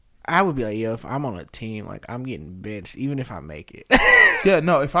would be like, yo, if I'm on a team, like I'm getting benched, even if I make it. Yeah,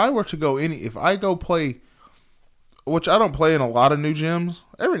 no. If I were to go if I go play, which I don't play in a lot of new gyms.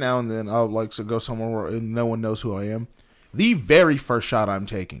 Every now and then, I'll like to go somewhere where no one knows who I am. The very first shot I'm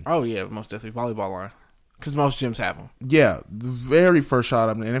taking. Oh yeah, most definitely volleyball line, because most gyms have them. Yeah, the very first shot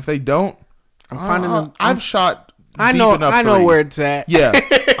and if they don't, I'm finding them. I've shot. I know where it's at. Yeah,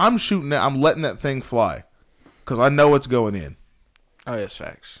 I'm shooting that. I'm letting that thing fly because I know it's going in. Oh, yes,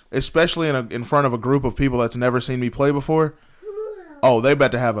 facts. Especially in front of a group of people that's never seen me play before. Oh, they're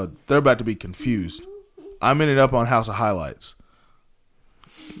about to be confused. I'm ending up on House of Highlights.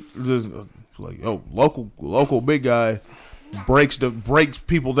 Just like, local big guy breaks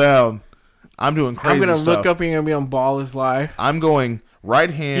people down. I'm doing crazy. I'm gonna stuff. look up and you're gonna be on Ball is Live. I'm going right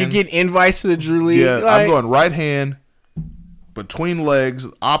hand. You get invites to the Drew League. Yeah, I'm going right hand between legs,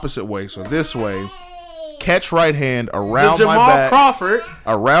 opposite way. So this way, catch right hand around my back. Crawford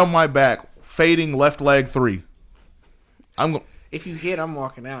Around my back, fading left leg 3. If you hit, I'm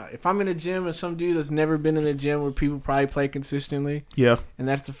walking out. If I'm in a gym and some dude that's never been in a gym where people probably play consistently, yeah, and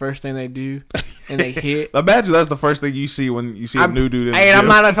that's the first thing they do, and they hit. Imagine that's the first thing you see when you see a new dude in the Hey, gym.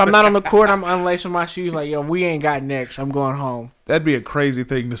 if I'm not on the court, I'm unlacing my shoes. Like, yo, we ain't got next. I'm going home. That'd be a crazy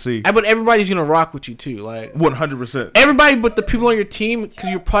thing to see. But everybody's gonna rock with you too. Like 100%. everybody, but the people on your team, because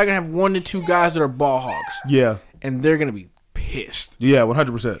you're probably gonna have 1 to 2 guys that are ball hogs. Yeah. And they're gonna be pissed. Yeah,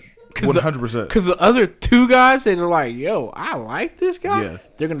 100%. 100%. Because the other 2 guys that are like, yo, I like this guy. Yeah.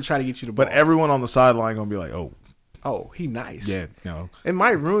 They're gonna try to get you the ball. But everyone on the sideline gonna be like, oh, he nice. yeah, It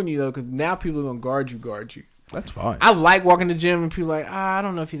might ruin you though, because now people are gonna guard you. that's fine. I like walking to the gym and people are like, I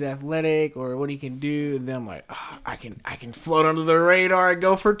don't know if he's athletic or what he can do. And then I'm like, I can float under the radar and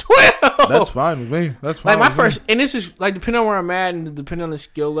go for 12. That's fine with me. That's fine. Like my with first, me. and this is like depending on where I'm at and depending on the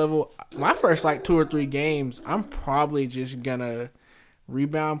skill level. My first like 2 or 3 games, I'm probably just gonna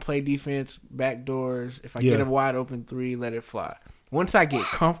rebound, play defense, back doors. If I get a wide open 3, let it fly. Once I get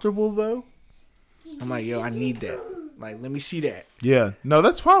comfortable though, I'm like, yo, I need that. Like, let me see that. Yeah, no,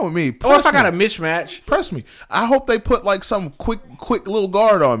 that's fine with me. Or if I got a mismatch, press me. I hope they put like some quick little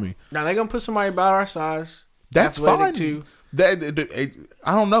guard on me. Now they're gonna put somebody about our size. That's fine too. I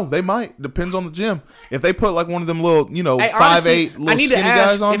don't know. They might. Depends on the gym. If they put like one of them little, 5'8" little skinny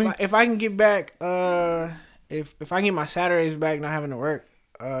guys on me. If I can get back, if I can get my Saturdays back, not having to work.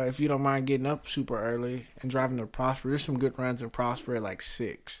 If you don't mind getting up super early and driving to Prosper, there's some good runs in Prosper at like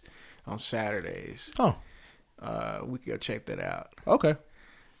 6 on Saturdays. Oh. We could go check that out. Okay.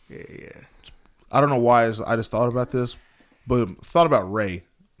 Yeah. I don't know why I just thought about this, but thought about Ray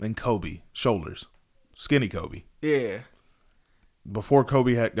and Kobe shoulders, skinny Kobe. Yeah. Before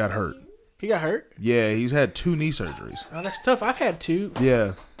Kobe got hurt. He got hurt? Yeah, he's had 2 knee surgeries. Oh, that's tough. I've had 2.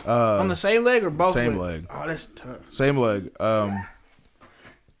 Yeah. On the same leg or both? Same leg. Oh, that's tough. Same leg. I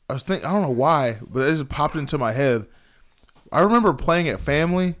was thinking, I don't know why, but it just popped into my head. I remember playing at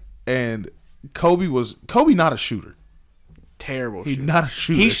Family and Kobe not a shooter. Terrible. He's not a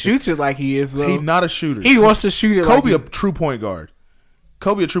shooter. He shoots it like he is though. He's not a shooter. He wants to shoot it. Kobe like a true point guard.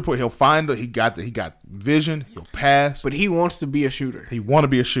 Kobe a true point. He'll find he got vision. He'll pass. But he wants to be a shooter. He want to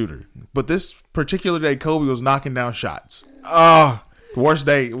be a shooter. But this particular day, Kobe was knocking down shots. Oh, worst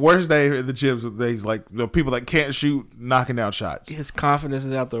day in the gyms. Days like the people that can't shoot knocking down shots. His confidence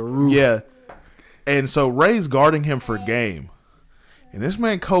is out the roof. Yeah, and so Ray's guarding him for game, and this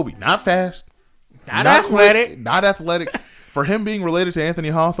man Kobe not fast. Not athletic. Quick, not athletic. For him being related to Anthony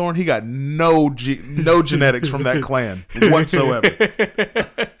Hawthorne, he got no genetics from that clan whatsoever.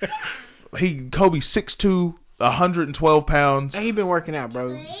 Kobe 6'2", 112 pounds. Hey, he been working out, bro.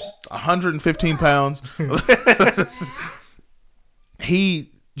 115 pounds.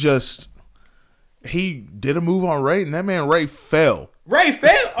 He did a move on Ray, and that man Ray fell. Ray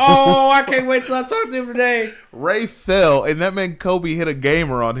fell? Oh, I can't wait till I talk to him today. Ray fell, and that man Kobe hit a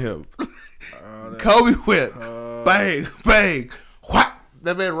gamer on him. Kobe went bang, bang, whap.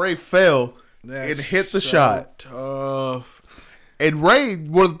 That man Ray fell and hit the shot. Tough. And Ray,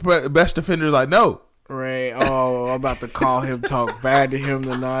 one of the best defenders I know. Ray, I'm about to call him, talk bad to him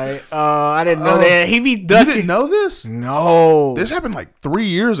tonight. I didn't know that. He be ducking. You didn't know this? No. This happened like 3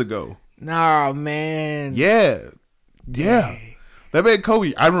 years ago. Nah, man. Yeah. Dang. That man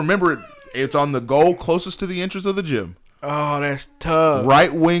Kobe, I remember it. It's on the goal closest to the entrance of the gym. Oh, that's tough.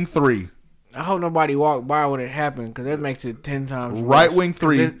 Right wing 3. I hope nobody walked by when it happened because that makes it 10 times worse. Right wing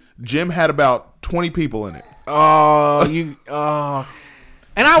 3. Gym had about 20 people in it. Oh,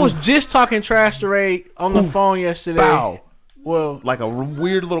 and I was just talking trash to Ray on the phone yesterday. Bow. Well, like a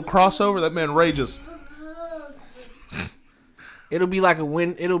weird little crossover. That man Ray just. It'll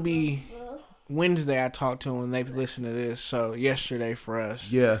be Wednesday. I talked to him when they listen to this. So yesterday for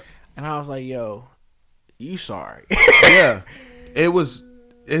us. Yeah. And I was like, "Yo, you sorry?" Yeah.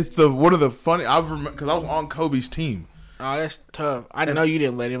 It's one of the funny. I remember because I was on Kobe's team. Oh, that's tough. I know you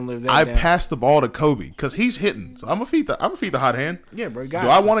didn't let him live that. I passed the ball to Kobe because he's hitting. So I'm gonna feed the hot hand. Yeah, bro. Do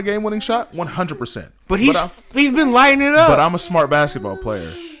I want a game winning shot? 100%. But he's been lighting it up. But I'm a smart basketball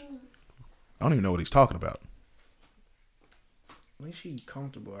player. I don't even know what he's talking about. At least he's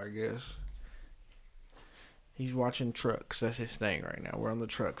comfortable, I guess. He's watching trucks. That's his thing right now. We're on the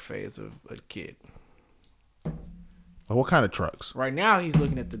truck phase of a kid. What kind of trucks? Right now, he's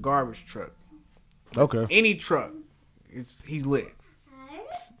looking at the garbage truck. Okay. Any truck. He's lit.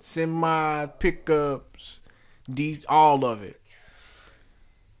 Semi, pickups, all of it.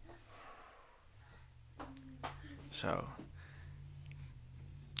 So.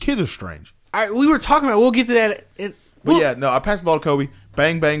 Kids are strange. All right, we were talking about, we'll get to that. I passed the ball to Kobe.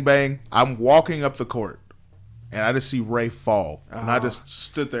 Bang, bang, bang. I'm walking up the court. And I just see Ray fall. And I just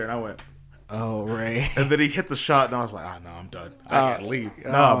stood there and I went, oh, Ray. And then he hit the shot and I was like, no, I'm done. I gotta leave.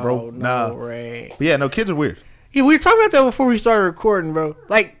 Nah, bro. Nah. Ray. But yeah, no, kids are weird. Yeah, we were talking about that before we started recording, bro.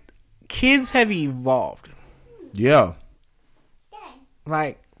 Like, kids have evolved. Yeah.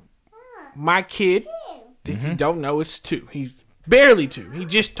 Like, my kid, if you don't know, it's 2. He's barely 2. He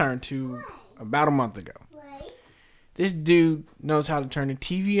just turned 2 about a month ago. This dude knows how to turn the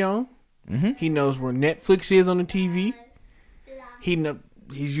TV on. He knows where Netflix is on the TV.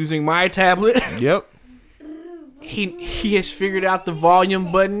 He's using my tablet. Yep. He has figured out the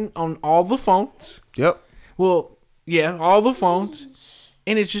volume button on all the phones. Yep. Well, yeah, all the phones.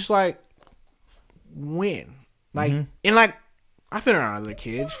 And it's just like, when? Like, and like, I've been around other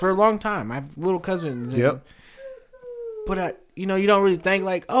kids for a long time. I have little cousins. Yep. But, you don't really think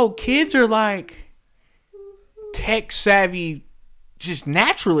like, oh, kids are like tech savvy just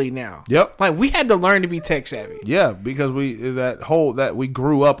naturally now. Yep. Like, we had to learn to be tech savvy. Yeah, because we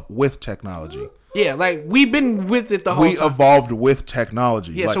grew up with technology. Yeah, like, we've been with it the whole time. We evolved with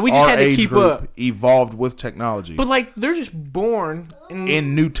technology. Yeah, like, so we just had to keep up. Evolved with technology. But, like, they're just born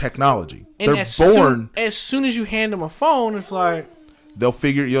in new technology. And they're born. As soon as you hand them a phone, it's like, they'll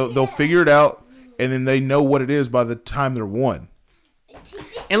figure it out, and then they know what it is by the time they're 1.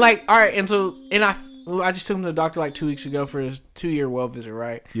 And, like, all right, I just took him to the doctor like 2 weeks ago for his 2-year well visit,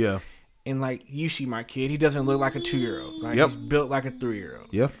 right? Yeah. And, like, you see my kid, he doesn't look like a 2-year-old. Right? Yep. He's built like a 3-year-old.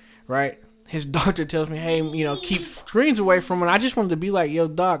 Yeah. Right? His doctor tells me, hey, keep screens away from him. And I just wanted to be like, yo,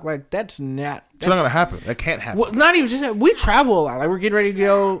 doc, like, it's not going to happen. That can't happen. Well, not even just that. We travel a lot. Like, we're getting ready to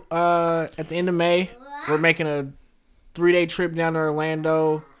go at the end of May. We're making a 3-day trip down to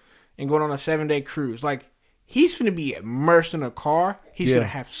Orlando and going on a 7-day cruise. Like, he's going to be immersed in a car. He's going to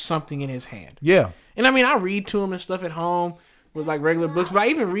have something in his hand. Yeah. And I mean, I read to him and stuff at home with like regular books, but I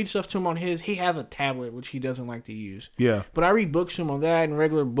even read stuff to him on he has a tablet, which he doesn't like to use. Yeah. But I read books to him on that and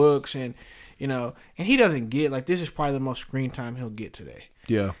regular books and, and he doesn't get, like, this is probably the most screen time he'll get today.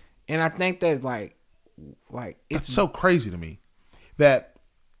 Yeah. And I think that like it's so crazy to me that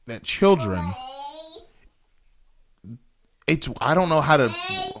children, I don't know how to,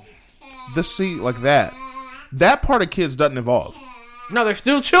 like that part of kids doesn't evolve. No, they're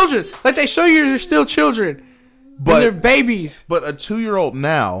still children. Like, they show you, they're still children. But they're babies. But a 2-year-old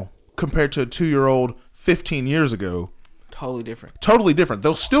now compared to a 2-year-old 15 years ago, totally different. Totally different.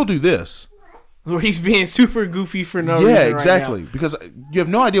 They'll still do this. Where he's being super goofy for no reason. Yeah, exactly. Right, because you have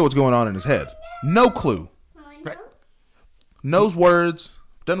no idea what's going on in his head. No clue. Right. Knows words.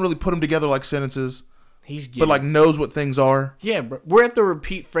 Doesn't really put them together like sentences. But like knows what things are. Yeah, bro. We're at the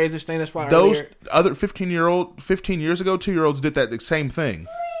repeat phrases thing. That's why those other 15 years ago, 2-year-olds did that same thing.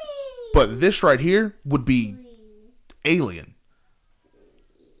 But this right here would be alien.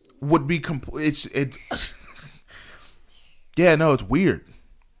 Would be complete. Yeah, no, it's weird.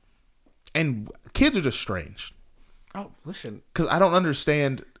 And kids are just strange. Oh, listen. Because I don't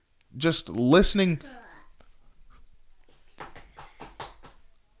understand just listening.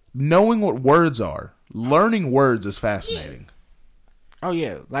 Knowing what words are. Learning words is fascinating. Oh,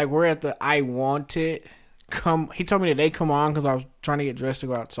 yeah. Like, we're at the I want it. He told me today come on because I was trying to get dressed to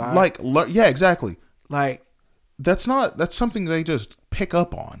go outside. Like, yeah, exactly. Like. That's something they just pick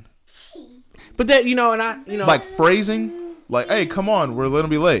up on. But that, Like phrasing. Like, hey, come on. We're going to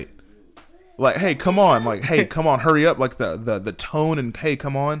be late. Like, hey, come on. Like, hey, come on. Hurry up. Like the tone and hey,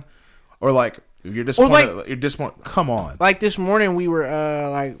 come on. Or like, you're disappointed. You're disappointed. Come on. Like this morning, we were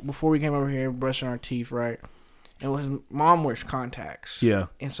like before we came over here brushing our teeth, right? And his mom wears contacts. Yeah.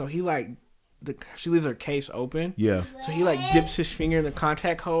 And so he she leaves her case open. Yeah. So he like dips his finger in the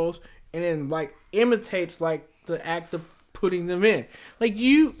contact holes and then like imitates like the act of putting them in. Like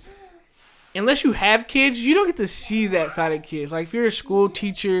unless you have kids, you don't get to see that side of kids. Like if you're a school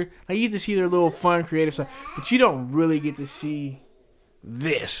teacher, like you get to see their little fun, creative stuff, but you don't really get to see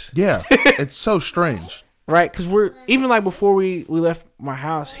this. Yeah, it's so strange. Right, because we're even like before we left my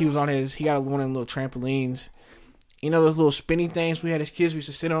house, he got one of them little trampolines. You know those little spinning things we had as kids we used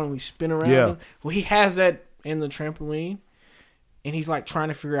to sit on and we spin around them? Well, he has that in the trampoline, and he's like trying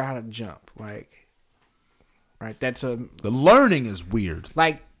to figure out how to jump. Like, right, the learning is weird.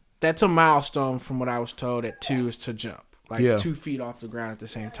 Like, that's a milestone from what I was told at 2 is to jump. Like 2 feet off the ground at the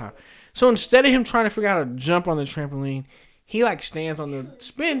same time. So instead of him trying to figure out how to jump on the trampoline, he like stands on the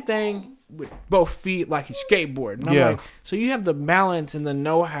spin thing with both feet like he's skateboarding. And I'm like, so you have the balance and the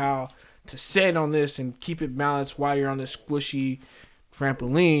know-how to sit on this and keep it balanced while you're on this squishy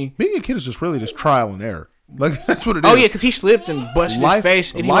trampoline. Being a kid is just really just trial and errre. Like that's what it is. Oh yeah, because he slipped and busted his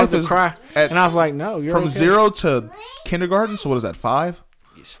face and he wanted to cry. And I was like, no, you're from okay. 0 to kindergarten. So what is that? 5?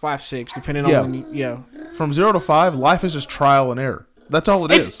 It's 5, 6, depending on when you, From 0 to 5, life is just trial and error. That's all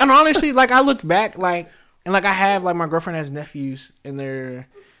it is. And honestly, like I look back, like and like I have like my girlfriend has nephews and they're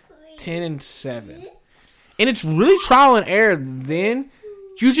 10 and 7, and it's really trial and error. Then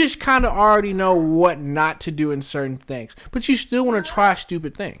You just kind of already know what not to do in certain things, but you still want to try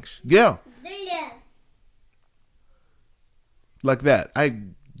stupid things. Yeah. Like that.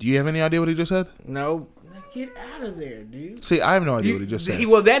 Do you have any idea what he just said? No. Get out of there, dude. See, I have no idea what he just said.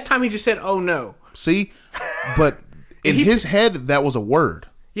 Well, that time he just said, "Oh no." See, but in his head, that was a word.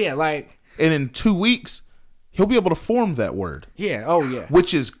 Yeah, like. And in 2 weeks, he'll be able to form that word. Yeah. Oh yeah.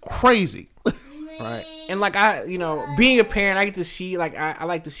 Which is crazy. Right. And like being a parent, I get to see I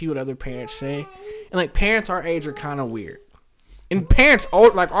like to see what other parents say, and like parents our age are kind of weird. And parents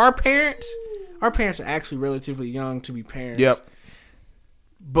old like our parents are actually relatively young to be parents. Yep.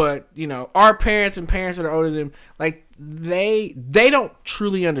 But our parents and parents that are older than them, like they don't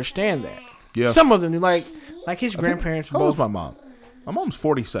truly understand that. Yeah. Some of them like his grandparents. How old is my mom? My mom's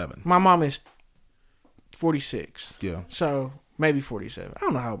 47. My mom is 46. Yeah. So maybe 47. I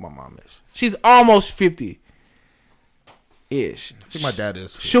don't know how old my mom is. She's almost 50. Ish. I think my dad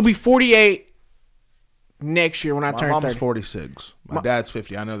is 50. She'll be 48 next year when I turn 30. My mom's 46. My dad's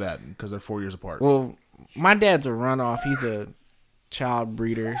 50. I know that because they're 4 years apart. Well, my dad's a runoff. He's a child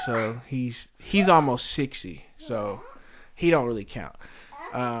breeder, so he's almost 60. So he don't really count.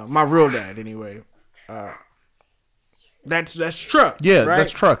 My real dad, anyway. That's truck. Yeah, right?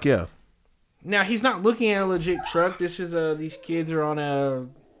 That's truck. Yeah. Now he's not looking at a legit truck. This is these kids are on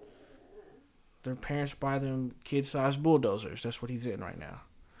their parents buy them kid-sized bulldozers. That's what he's in right now.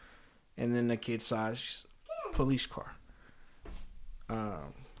 And then the kid-sized police car.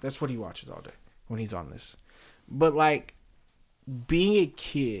 That's what he watches all day when he's on this. But like being a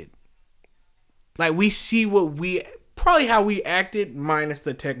kid, like we see probably how we acted minus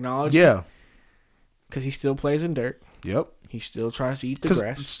the technology. Yeah. Because he still plays in dirt. Yep. He still tries to eat the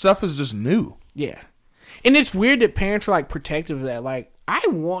grass. Stuff is just new. Yeah. And it's weird that parents are like protective of that. Like, I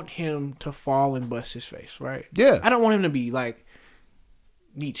want him to fall and bust his face, right? Yeah. I don't want him to be like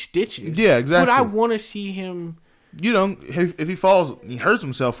need stitches. Yeah, exactly. But I want to see him. If he falls, he hurts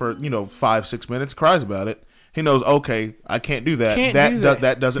himself for 5-6 minutes, cries about it. He knows, okay, I can't do that.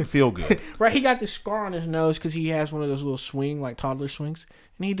 That doesn't feel good. Right? He got this scar on his nose because he has one of those little like toddler swings,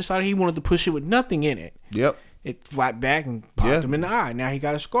 and he decided he wanted to push it with nothing in it. Yep. It flapped back and popped him in the eye. Now he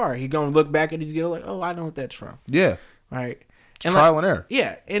got a scar. He gonna look back at his guilt like, oh, I know what that's from. Yeah. Right. And trial and error.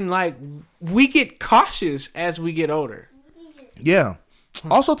 Yeah, and like we get cautious as we get older. Yeah.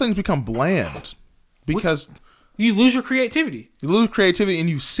 Also, things become bland because you lose your creativity. You lose creativity, and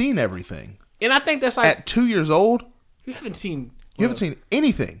you've seen everything. And I think that's like at 2 years old, you haven't seen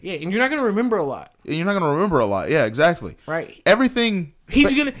anything. Yeah, and you're not gonna remember a lot. Yeah, exactly. Right. Everything.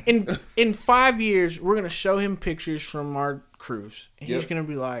 He's gonna in 5 years we're gonna show him pictures from our cruise, and he's gonna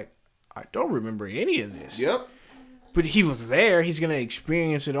be like, I don't remember any of this. Yep. But he was there. He's gonna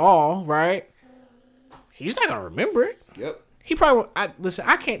experience it all, right? He's not gonna remember it. Yep. He probably. Listen,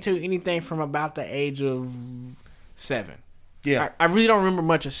 I can't tell you anything from about the age of 7. Yeah. I really don't remember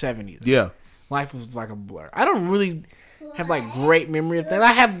much of 7 either. Yeah. Life was like a blur. I don't really have like great memory of things.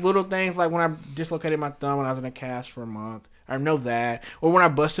 I have little things like when I dislocated my thumb when I was in a cast for a month. I know that. Or when I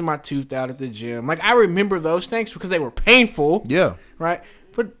busted my tooth out at the gym. Like I remember those things because they were painful. Yeah. Right?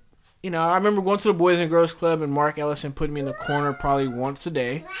 But I remember going to the Boys and Girls Club and Mark Ellison putting me in the corner probably once a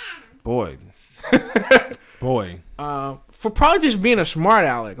day. Boy. For probably just being a smart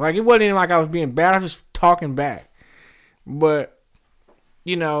aleck. Like it wasn't even like I was being bad. I was just talking back. But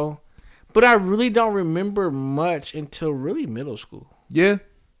but I really don't remember much until really middle school. Yeah.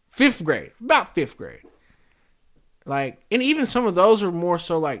 5th grade. About 5th grade. Like, and even some of those are more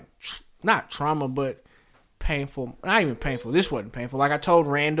so like, not trauma, but painful. Not even painful. This wasn't painful. Like I told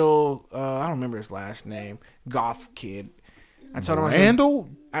Randall, I don't remember his last name, goth kid. I told him Randall?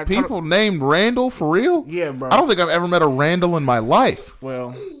 People named Randall for real? Yeah, bro. I don't think I've ever met a Randall in my life.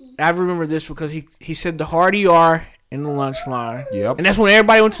 Well, I remember this because he said the harder you are in the lunch line. Yep. And that's when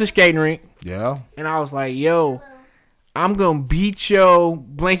everybody went to the skating rink. Yeah. And I was like, yo, I'm going to beat yo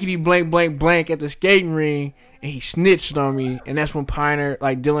blankety blank blank blank at the skating ring. And he snitched on me. And that's when Pioneer,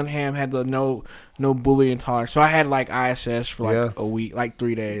 like Dillingham had the no bullying tolerance. So I had like ISS for like a week, like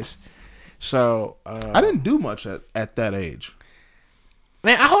 3 days. So. I didn't do much at that age.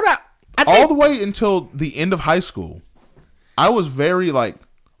 Man, hold up. All the way until the end of high school, I was very like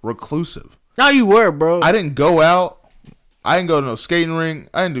reclusive. No, you were, bro. I didn't go out. I didn't go to no skating ring.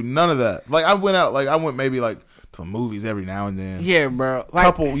 I didn't do none of that. Like I went out. Like I went maybe like to the movies every now and then. Yeah, bro. Like,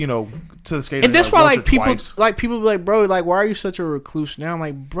 couple, to the skating. And that's why like people twice. like people be like, bro, like why are you such a recluse now? I'm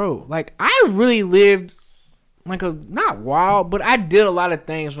like, bro, like I really lived like a not wild, but I did a lot of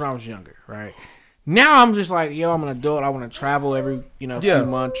things when I was younger, right? Now I'm just like, yo, I'm an adult. I want to travel every few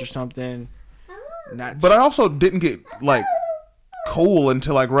months or something. But I also didn't get like cool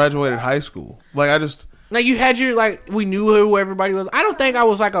until I graduated high school. Like I just like you had your like we knew who everybody was. I don't think I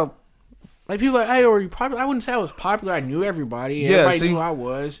was like a like people like hey, are you popular? I wouldn't say I was popular. I knew everybody. Everybody knew who I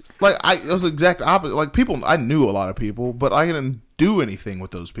was. Like it was the exact opposite. Like people, I knew a lot of people, but I didn't do anything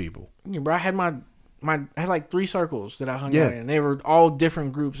with those people. Yeah, bro, I had I had like 3 circles that I hung out in. They were all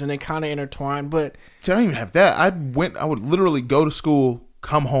different groups and they kind of intertwined. But see, I don't even have that. I would literally go to school,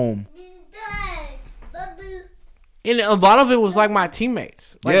 come home. And a lot of it was like my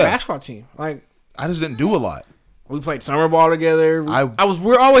teammates, like basketball team. Like I just didn't do a lot. We played summer ball together.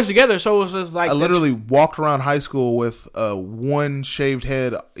 We're always together, so it was just like I literally walked around high school with one shaved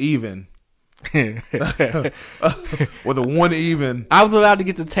head even. With a one even. I was allowed to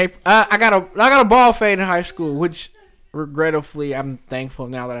get the tape. I got a ball fade in high school, which regrettably I'm thankful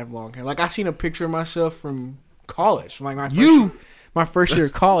now that I have long hair. Like I seen a picture of myself from college, from like my first year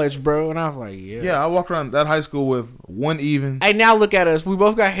of college, bro, and I was like, yeah. I walked around that high school with one even. Hey, now look at us. We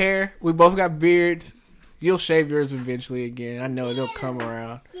both got hair. We both got beards. You'll shave yours eventually again. I know it'll come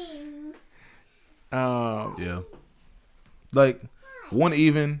around. Yeah. Like, one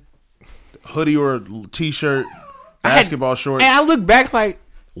even, hoodie or t-shirt, basketball shorts. And I look back like...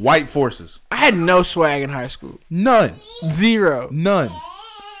 White forces. I had no swag in high school. None. 0. None.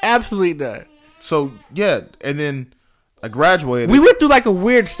 Absolutely none. So, yeah. And then I graduated. We went through like a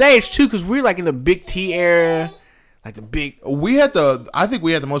weird stage, too, because we were like in the Big T era. Like the big, I think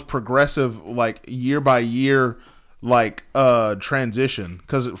we had the most progressive, like year by year, like transition.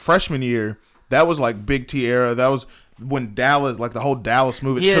 Because freshman year, that was like Big T era. That was when Dallas, like the whole Dallas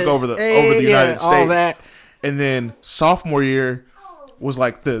movement, took over the United States. All that. And then sophomore year was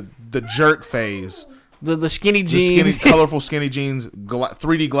like the jerk phase. The skinny jeans, colorful skinny jeans,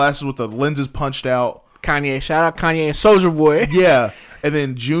 3D glasses with the lenses punched out. Kanye, shout out Kanye and Soulja Boy. Yeah. And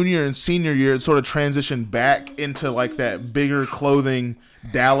then junior and senior year, it sort of transitioned back into like that bigger clothing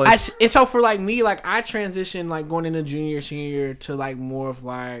Dallas. And so for like me, like I transitioned like going into junior, senior year to like more of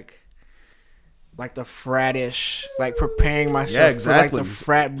like the fratish, like preparing myself for like the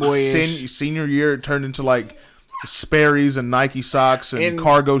frat boyish. Senior year, it turned into like Sperry's and Nike socks and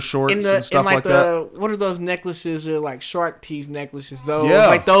cargo shorts and stuff like that. What are those necklaces? Or like shark teeth necklaces. Those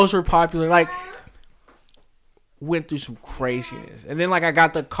like those were popular. Like. Went through some craziness, and then like I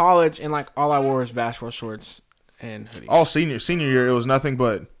got to college, and like all I wore was basketball shorts and hoodies. All senior year, it was nothing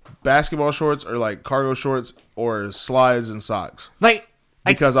but basketball shorts or like cargo shorts or slides and socks.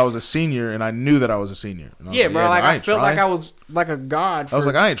 Because I was a senior, and I knew that I was a senior. Yeah, bro. Like I felt like I was like a god. I was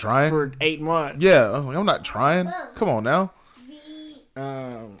like, I ain't trying for 8 months. Yeah, I was like, I'm not trying. Come on now.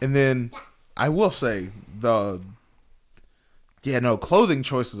 And then I will say clothing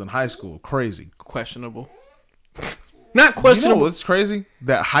choices in high school crazy, questionable. Not questionable. You know what's crazy?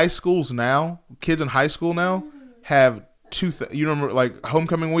 That high schools now, kids in high school now have you remember like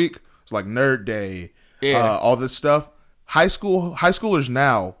homecoming week? It's like nerd day, all this stuff. High schoolers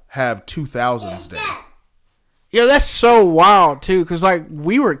now have 2000s day. Yeah, that's so wild too. Cause like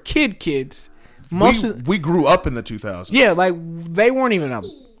we were kids. We grew up in the 2000s. Yeah, like they weren't even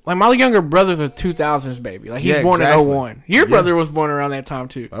like my younger brother's a 2000s baby. Like he's born in 01. Your brother was born around that time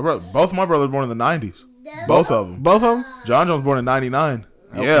too. Both my brothers were born in the 90s. Both of them. John was born in 99.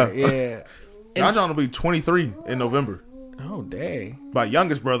 Okay, yeah. John will be 23 in November. Oh, dang. My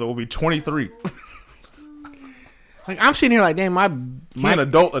youngest brother will be 23. Like I'm sitting here like, damn, he an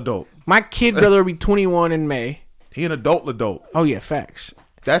adult. My kid brother will be 21 in May. He an adult. Oh yeah, facts.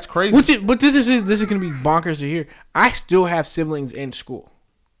 That's crazy. But this is gonna be bonkers to hear. I still have siblings in school.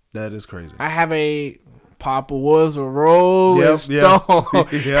 That is crazy. I have a Papa was a Rolling Stone.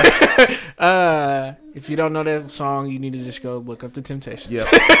 Yeah. If you don't know that song, you need to just go look up the Temptations. Yep.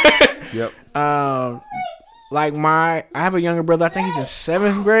 Like I have a younger brother. I think he's in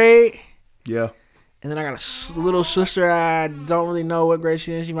 7th grade. Yeah. And then I got a little sister. I don't really know what grade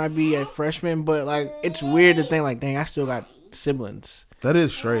she is. She might be a freshman, but like it's weird to think like, dang, I still got siblings. That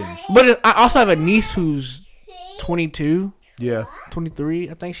is strange. But I also have a niece who's 22. Yeah.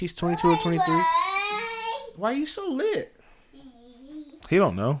 23. I think she's 22 or 23. Why are you so lit? He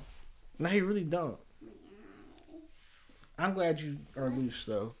don't know. No, he really don't. I'm glad you are loose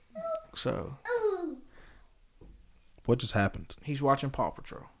though. So. What just happened? He's watching Paw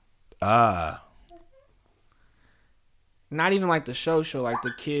Patrol. Ah. Not even like the show, like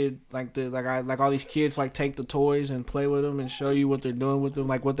the kid, like all these kids like take the toys and play with them and show you what they're doing with them,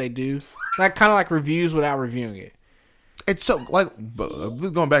 like what they do. Like kind of like reviews without reviewing it. It's so like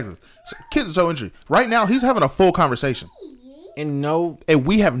going back to this. Kids are so interesting. Right now, he's having a full conversation, and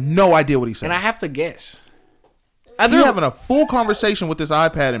we have no idea what he's saying. And I have to guess. He's having a full conversation with this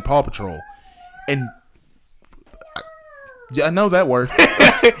iPad and Paw Patrol, and Yeah, I know that word.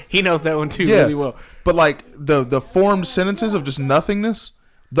 He knows that one too really well. But like the formed sentences of just nothingness,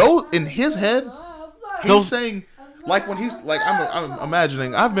 though in his head, he's saying like when he's like I'm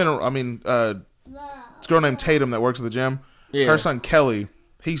imagining. This girl named Tatum that works at the gym. Yeah. Her son Kelly,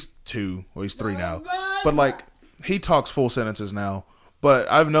 he's 2. Well, he's 3 now. But like he talks full sentences now.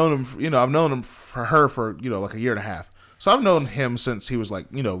 But I've known him. I've known him for like a year and a half. So I've known him since he was like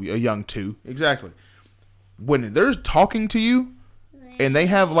a young 2. Exactly. When they're talking to you and they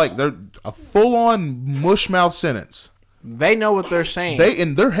have like they're a full on mush mouth sentence, they know what they're saying. They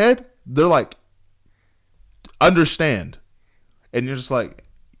in their head they're like understand, and you're just like,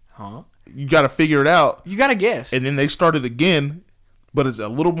 huh? You got to figure it out. You got to guess. And then they start it again, but it's a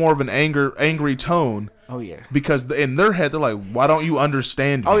little more of an angry tone. Oh yeah, because in their head they're like, why don't you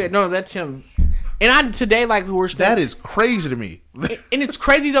understand me? Oh yeah, no, that's him. And today, like we were saying, that is crazy to me. And it's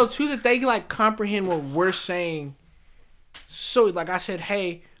crazy though too that they like comprehend what we're saying. So like I said,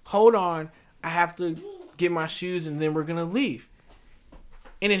 hey, hold on, I have to get my shoes and then we're gonna leave.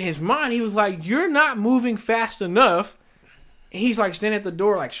 And in his mind, he was like, "You're not moving fast enough." And he's like standing at the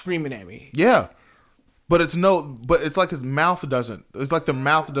door, like screaming at me. Yeah, but it's like his mouth doesn't. It's like the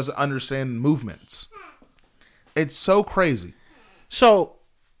mouth doesn't understand movements. It's so crazy. So.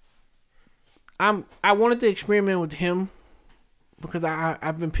 I wanted to experiment with him because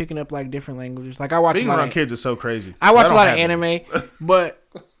I've been picking up like different languages. Like I watch being around kids is so crazy. I watch a lot of anime, but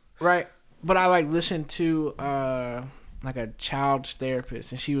I like listen to like a child's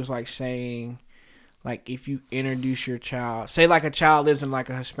therapist, and she was like saying like if you introduce your child, say like a child lives in like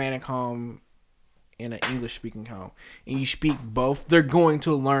a Hispanic home in an English speaking home, and you speak both, they're going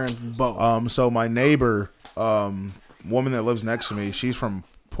to learn both. So my neighbor, woman that lives next to me, she's from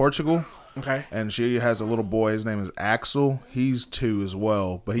Portugal. Okay. And she has a little boy. His name is Axel. He's 2 as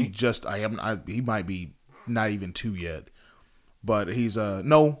well, but he might be not even 2 yet. But he's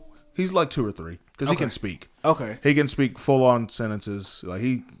he's like 2 or 3 because he can speak. Okay. He can speak full on sentences. Like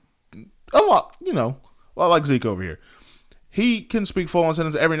a lot like Zeke over here. He can speak full on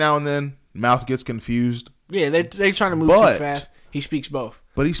sentences every now and then. Mouth gets confused. Yeah, they trying to move too fast. He speaks both.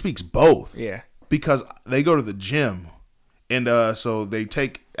 But he speaks both. Yeah. Because they go to the gym. And so they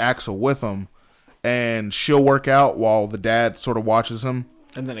take Axel with them, and she'll work out while the dad sort of watches him.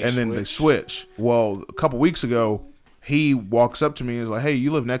 And then they switch. Well, a couple weeks ago, he walks up to me and is like, "Hey,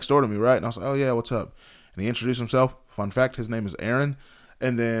 you live next door to me, right?" And I was like, "Oh, yeah, what's up?" And he introduced himself. Fun fact, his name is Aaron.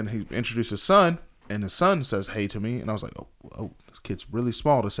 And then he introduced his son, and his son says, "Hey," to me. And I was like, oh, this kid's really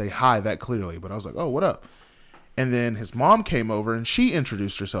small to say hi that clearly. But I was like, "Oh, what up?" And then his mom came over, and she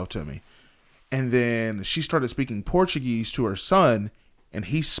introduced herself to me. And then she started speaking Portuguese to her son, and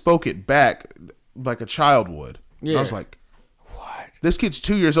he spoke it back like a child would. Yeah. And I was like, what? This kid's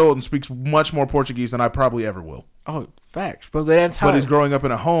 2 years old and speaks much more Portuguese than I probably ever will. Oh, facts. But that's how. But he's growing up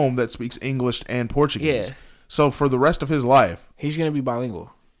in a home that speaks English and Portuguese. Yeah. So for the rest of his life, he's going to be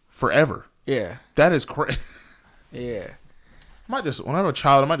bilingual. Forever. Yeah. That is crazy. Yeah. When I have a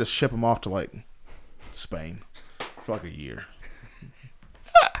child, I might just ship him off to like Spain for like a year.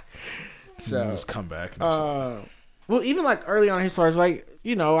 So just come back. And well, even like early on in his stories, like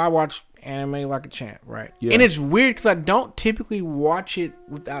I watch anime like a champ, right? Yeah. And it's weird because I don't typically watch it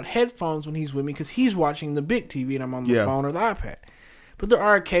without headphones when he's with me because he's watching the big TV and I'm on the phone or the iPad. But there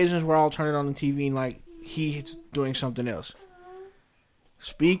are occasions where I'll turn it on the TV and like he's doing something else.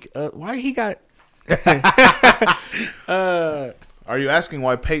 Why he got? Are you asking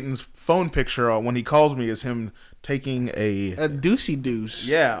why Peyton's phone picture when he calls me is him taking a doozy deuce?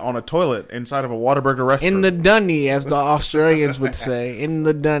 Yeah, on a toilet inside of a Whataburger restaurant. In the dunny, as the Australians would say. In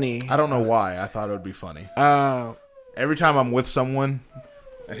the dunny. I don't know why. I thought it would be funny. Every time I'm with someone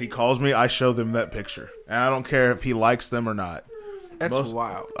and he calls me, I show them that picture. And I don't care if he likes them or not. That's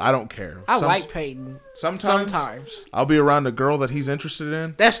wild. I don't care. I like Peyton. Sometimes. I'll be around a girl that he's interested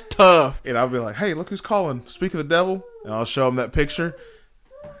in. That's tough. And I'll be like, "Hey, look who's calling. Speak of the devil." And I'll show him that picture.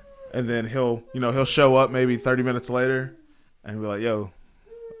 And then he'll show up maybe 30 minutes later and be like, "Yo,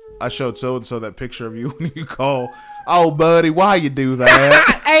 I showed so-and-so that picture of you when you call." "Oh, buddy, why you do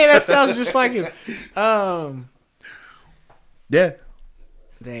that?" Hey, that sounds just like him. Yeah.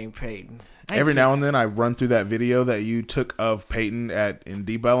 Dang, Peyton. Every now and then I run through that video that you took of Peyton in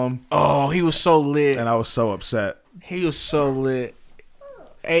D-Bellum. Oh, he was so lit. And I was so upset. He was so lit.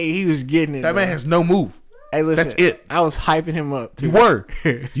 Hey, he was getting it. That man has no move. Hey, listen. That's it. I was hyping him up, too.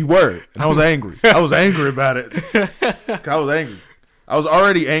 You were. And I was angry. I was angry about it. I was angry. I was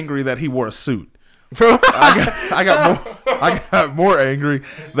already angry that he wore a suit. I got more angry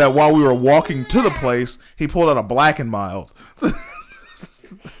that while we were walking to the place, he pulled out a Black and Mild.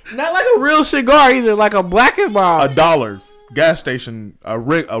 Not like a real cigar either, like a Black and Mild. $1. gas station, a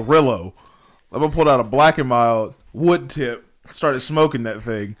Rillo. I pulled out a Black and Mild wood tip, started smoking that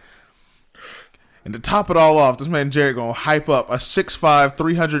thing. And to top it all off, this man Jared gonna hype up a 6'5",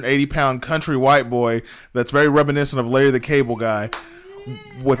 380-pound country white boy that's very reminiscent of Larry the Cable Guy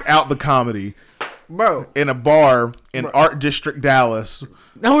without the comedy. Bro. In a bar in Art District, Dallas.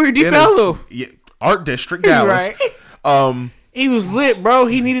 No, we're Deep Ellum. Yeah, Art District, Dallas. Right. He was lit, bro.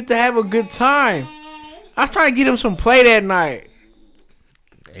 He needed to have a good time. I was trying to get him some play that night.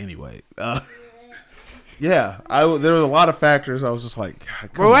 Anyway, yeah, there was a lot of factors. I was just like,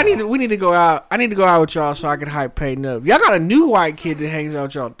 bro, we need to go out. I need to go out with y'all so I can hype Peyton up. Y'all got a new white kid that hangs out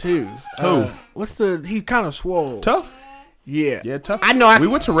with y'all too. Who? He kind of swole. Tough? Yeah, Tough. I know. We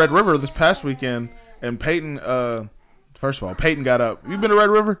went to Red River this past weekend, and Peyton. First of all, Peyton got up. You been to Red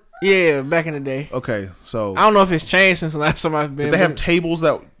River? Yeah, back in the day. Okay, so I don't know if it's changed since the last time I've been. Did they have tables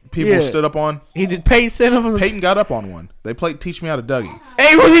that people stood up on? Peyton stand up on Peyton got up on one. They played Teach Me How to Dougie.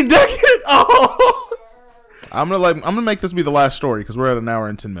 Hey, was he ducking? Oh. I'm gonna make this be the last story because we're at an hour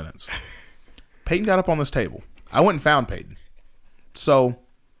and 10 minutes. Peyton got up on this table. I went and found Peyton.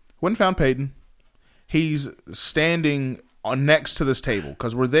 He's standing next to this table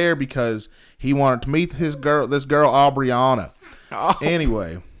because we're there because he wanted to meet this girl, Aubriana. Oh.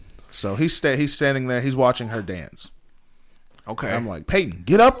 Anyway, so he's standing there. He's watching her dance. Okay. And I'm like, Peyton,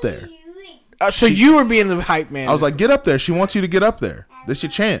 get up there. So you were being the hype man. I was like, get up there. She wants you to get up there. This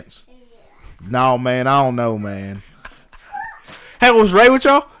your chance. No, man, I don't know, man. Hey, was Ray with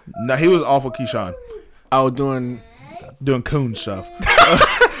y'all? No, he was off with Keyshawn. I was doing coon stuff.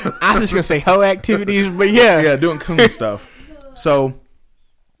 I was just gonna say hoe activities, but yeah, doing coon stuff. So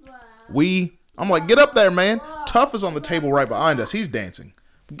I'm like, get up there, man. Tough is on the table right behind us. He's dancing.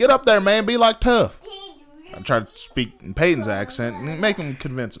 Get up there, man. Be like Tough. I tried to speak in Peyton's accent and make him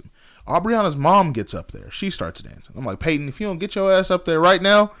convince him. Aubriana's mom gets up there. She starts dancing. I'm like, Peyton, if you don't get your ass up there right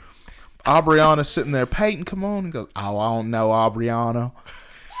now. Aubriana's sitting there. Peyton, come on. And goes, oh, I don't know, Aubriana.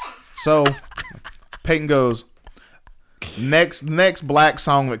 So Peyton goes, next black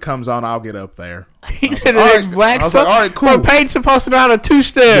song that comes on, I'll get up there. He said the next black song? Like, all right, cool. Bro, Peyton's supposed to know how to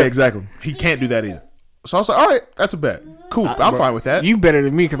two-step. Yeah, exactly. He can't do that either. So I was like, all right, that's a bet. Cool, I'm fine with that. You better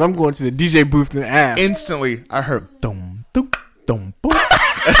than me because I'm going to the DJ booth and ask. Instantly, I heard, dum, dum, dum, boom.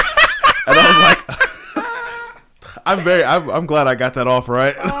 And I was like, I'm glad I got that off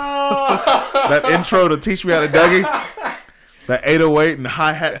right. That intro to Teach Me How to Dougie, that 808 and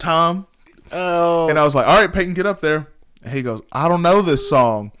hi-hat tom. Oh. And I was like, all right, Peyton, get up there. And he goes, I don't know this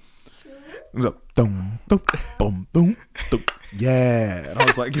song. He goes, dum, dum, boom, boom, dum. Yeah. And I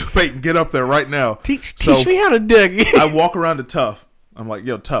was like, yo, Peyton, get up there right now. Teach me how to Dougie. I walk around to Tough. I'm like,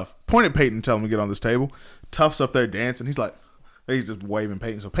 yo, Tough. Point at Peyton and tell him to get on this table. Tough's up there dancing. He's just waving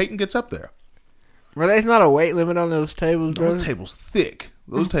Peyton. So Peyton gets up there. Bro, there's not a weight limit on those tables, bro. Those tables thick.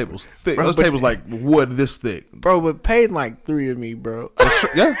 Bro, those tables like wood this thick. Bro, but Peyton like 3 of me, bro.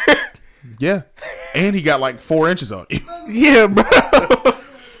 Yeah. Yeah. And he got like 4 inches on you. Yeah, bro.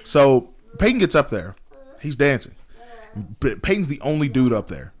 So Peyton gets up there. He's dancing. But Peyton's the only dude up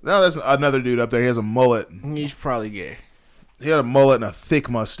there. Now there's another dude up there. He has a mullet. He's probably gay. He had a mullet and a thick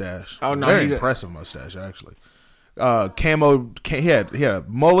mustache. Oh no, very impressive mustache actually. Camo. He had a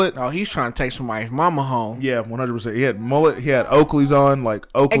mullet. Oh, he's trying to take somebody's mama home. Yeah, 100%. He had mullet. He had Oakley's on, like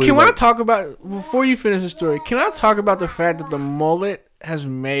Oakley. And I talk about before you finish the story? Can I talk about the fact that the mullet has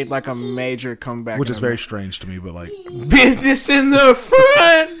made like a major comeback, which is very strange to me, but like business in the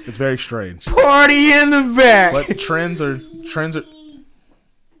front, it's very strange. Party in the back. But trends are.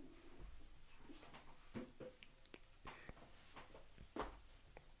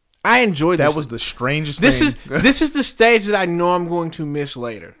 I enjoyed this. That was the strangest thing. This is the stage that I know I'm going to miss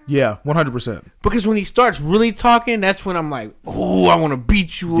later. Yeah, 100%. Because when he starts really talking, that's when I'm like, oh, I want to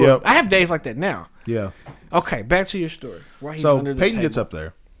beat you up. I have days like that now. Yeah. Okay, back to your story. Why he's so under the Peyton table. gets up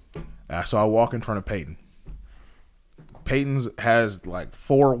there. So I walk in front of Peyton. Peyton has like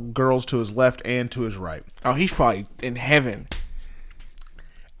 4 girls to his left and to his right. Oh, he's probably in heaven.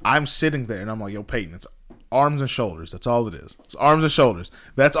 I'm sitting there and I'm like, yo, Peyton, it's arms and shoulders. That's all it is. It's arms and shoulders.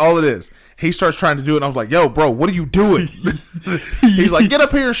 That's all it is. He starts trying to do it, and I was like, yo, bro, what are you doing? He's like, get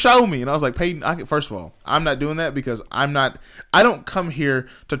up here and show me. And I was like, Peyton, first of all, I'm not doing that because I don't come here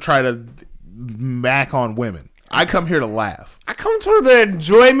to try to mac on women. I come here to laugh. I come for the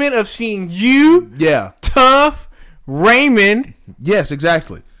enjoyment of seeing you, Tough, Raymond. Yes,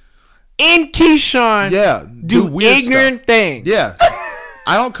 exactly. And Keyshawn do ignorant stuff. Things. Yeah.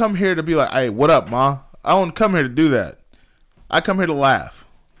 I don't come here to be like, hey, what up, ma? I don't come here to do that. I come here to laugh.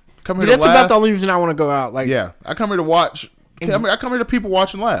 That's about the only reason I want to go out. Like, yeah, I come here to watch I come here to people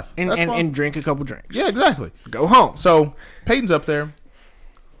watch and laugh. And drink a couple drinks. Yeah, exactly. Go home. So Peyton's up there.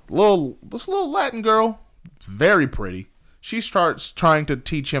 This little Latin girl, very pretty. She starts trying to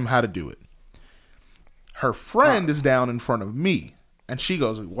teach him how to do it. Her friend is down in front of me. And she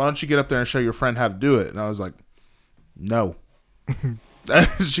goes, why don't you get up there and show your friend how to do it? And I was like, no.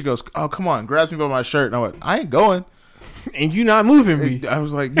 She goes, oh, come on. Grabs me by my shirt. And I went, I ain't going. And you not moving me. I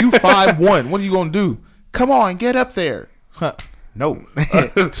was like, you 5'1". What are you going to do? Come on, get up there. No.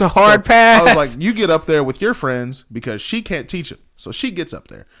 It's a hard pass. I was like, you get up there with your friends because she can't teach him. So she gets up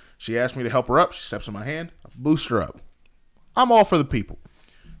there. She asked me to help her up. She steps on my hand. I boost her up. I'm all for the people.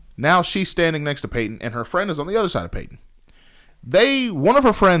 Now she's standing next to Peyton, and her friend is on the other side of Peyton. One of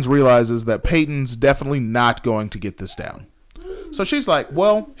her friends realizes that Peyton's definitely not going to get this down. So she's like,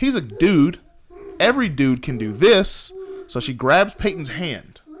 well, he's a dude. Every dude can do this. So she grabs Peyton's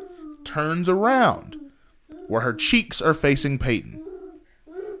hand, turns around, where her cheeks are facing Peyton.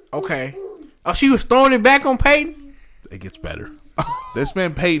 Okay. Oh, she was throwing it back on Peyton? It gets better. This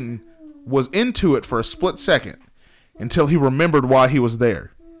man, Peyton, was into it for a split second until he remembered why he was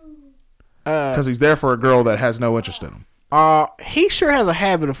there. Because he's there for a girl that has no interest in him. He sure has a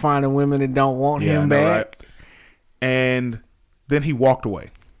habit of finding women that don't want him back. Right? And then he walked away.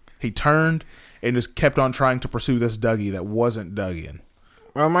 He turned and just kept on trying to pursue this Dougie that wasn't dug in.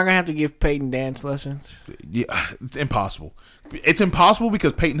 Well, am I going to have to give Peyton dance lessons? Yeah, it's impossible. It's impossible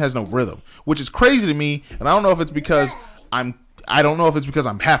because Peyton has no rhythm, which is crazy to me. And I don't know if it's because I'm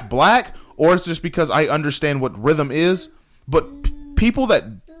half black or it's just because I understand what rhythm is. But people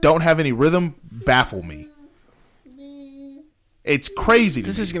that don't have any rhythm baffle me. It's crazy to me.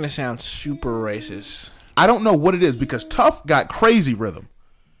 This is going to sound super racist. I don't know what it is because Tough got crazy rhythm.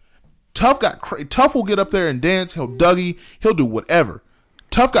 Tough will get up there and dance. He'll Dougie. He'll do whatever.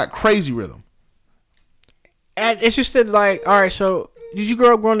 Tough got crazy rhythm. And it's just that, like, all right, so did you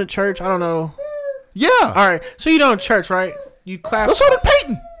grow up going to church? I don't know. Yeah. All right, so you know in church, right? You clap. Well, so did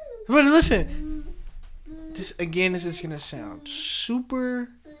Peyton. But listen, this is going to sound super...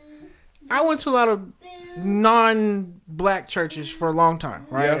 I went to a lot of non-black churches for a long time,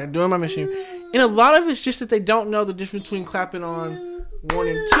 right? Yeah. Doing my mission. And a lot of it's just that they don't know the difference between clapping on 1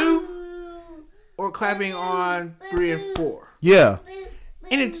 and 2 or clapping on 3 and 4. Yeah.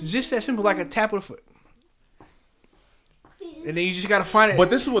 And it's just that simple, like a tap of the foot. And then you just got to find it. But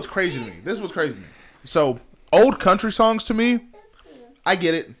this is what's crazy to me. So, old country songs to me, I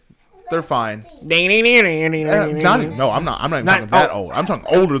get it. They're fine. No, I'm not even talking that old. I'm talking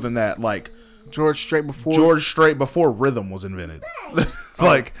older than that. Like George Strait before rhythm was invented.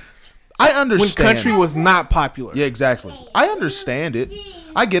 Like, I understand. When country was not popular. Yeah, exactly. I understand it.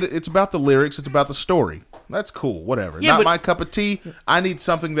 I get it. It's about the lyrics. It's about the story. That's cool. Whatever. Yeah, not my cup of tea. I need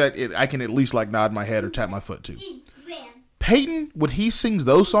something that I can at least like nod my head or tap my foot to. Peyton, when he sings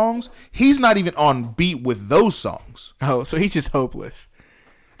those songs, he's not even on beat with those songs. Oh, so he's just hopeless.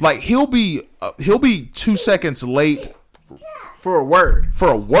 Like he'll be 2 seconds late for a word.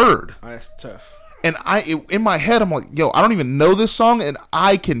 Oh, that's tough. And in my head I'm like, yo, I don't even know this song, and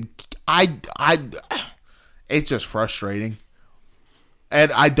it's just frustrating,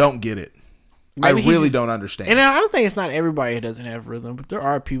 and I don't get it. Maybe I really don't understand. And I don't think it's not everybody who doesn't have rhythm, but there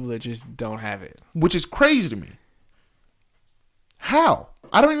are people that just don't have it, which is crazy to me. How?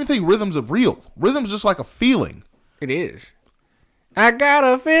 I don't even think rhythm's real. Rhythm's just like a feeling. It is. I got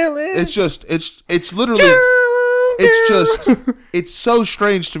a feeling. It's literally, it's so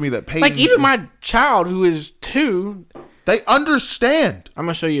strange to me that Peyton. Like, even my child who is 2. They understand. I'm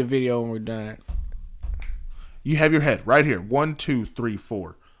going to show you a video when we're done. You have your head right here. 1, 2, 3,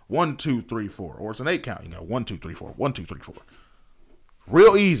 4. 1, 2, 3, 4. Or it's an 8 count. You know, 1, 2, 3, 4. 1, 2, 3, 4.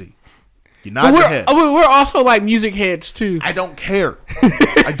 Real easy. You nod your head. We're also like music heads too. I don't care.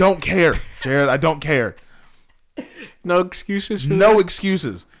 I don't care, Jared. I don't care. No excuses for No that?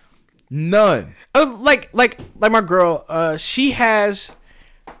 excuses. None. Like my girl, she has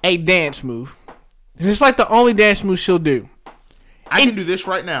a dance move. And it's like the only dance move she'll do. I can do this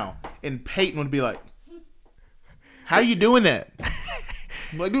right now. And Peyton would be like, how are you doing that?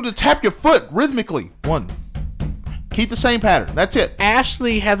 I'm like, dude, just tap your foot rhythmically. 1. Keep the same pattern. That's it.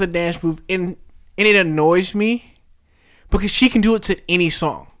 Ashley has a dance move, and it annoys me because she can do it to any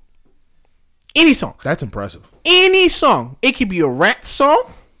song. Any song. That's impressive. Any song. It could be a rap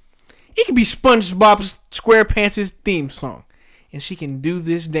song. It could be SpongeBob SquarePants' theme song. And she can do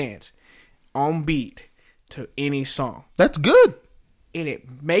this dance on beat to any song. That's good. And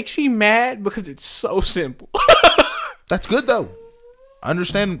it makes me mad because it's so simple. That's good, though.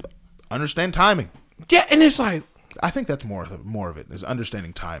 Understand timing. Yeah, and it's like... I think that's more of it, is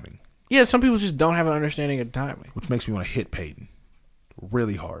understanding timing. Yeah, some people just don't have an understanding of timing. Which makes me want to hit Peyton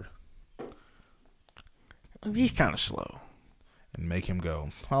really hard. He's kind of slow. And make him go,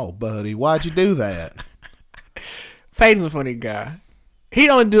 oh, buddy, why'd you do that? Peyton's a funny guy. He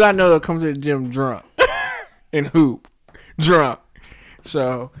the only dude I know that comes to the gym drunk. And hoop. Drunk.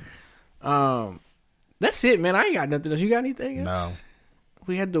 So, that's it, man. I ain't got nothing else. You got anything else? No.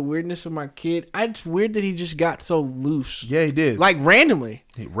 We had the weirdness of my kid. It's weird that he just got so loose. Yeah, he did. Like, randomly.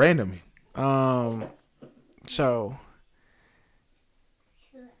 Randomly. So.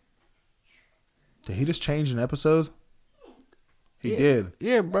 Did he just change an episode? He did.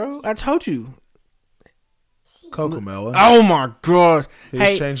 Yeah, bro. I told you. CoComelon. Oh, my God. He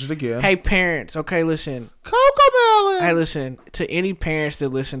just changed it again. Hey, parents. Okay, listen. CoComelon. Hey, listen. To any parents that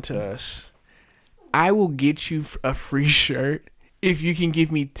listen to us, I will get you a free shirt if you can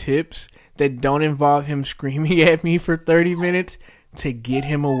give me tips that don't involve him screaming at me for 30 minutes to get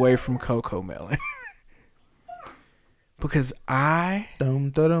him away from CoComelon. Because I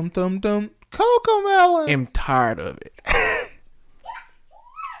CoComelon. am tired of it.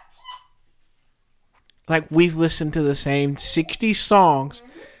 Like, we've listened to the same 60 songs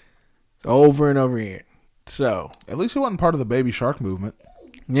over and over again. So at least he wasn't part of the Baby Shark movement.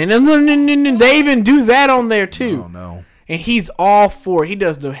 No. They even do that on there too. Oh no. And he's all for it. He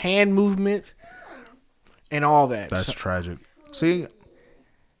does the hand movements and all that. That's tragic. See,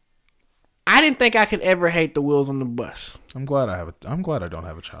 I didn't think I could ever hate the Wheels on the Bus. I'm glad I don't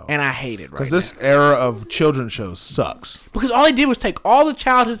have a child. And I hate it right now. Because this era of children's shows sucks. Because all they did was take all the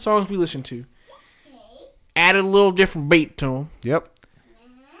childhood songs we listened to, added a little different beat to them. Yep.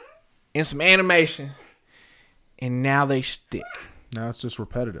 And some animation. And now they stick. Now it's just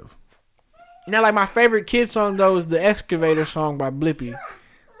repetitive. Now, like, my favorite kid song, though, is the Excavator song by Blippi.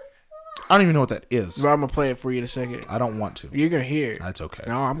 I don't even know what that is. But I'm going to play it for you in a second. I don't want to. You're going to hear it. That's okay.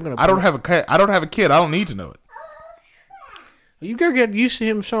 No, I'm going to. I don't have a kid. I don't need to know it. You got to get used to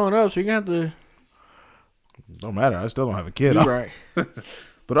him showing up, so you're going to have to. Don't matter. I still don't have a kid. You're right.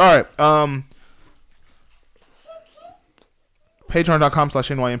 But all right.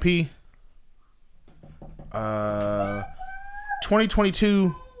 Patreon.com/NYMP.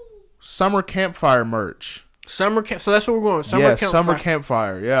 2022 Summer Campfire merch. So that's what we're going. Summer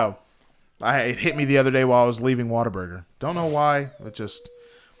Campfire. Yeah. It hit me the other day while I was leaving Whataburger. Don't know why. It just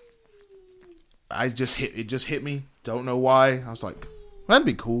hit me. Don't know why. I was like, that'd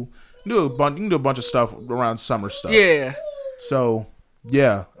be cool. You can do a bunch of stuff around summer stuff. Yeah. So,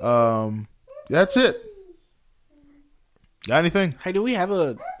 yeah. That's it. Got anything? Hey, do we have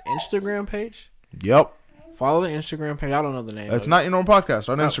a Instagram page? Yep. Follow the Instagram page. I don't know the name. It's Not Your Normal Podcast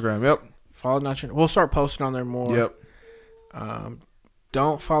on Instagram. Yep. Follow Not Your. We'll start posting on there more. Yep.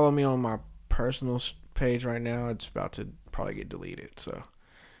 Don't follow me on my personal page right now. It's about to probably get deleted. So,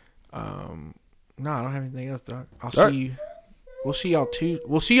 no, I don't have anything else, Doc. I'll see you. We'll see y'all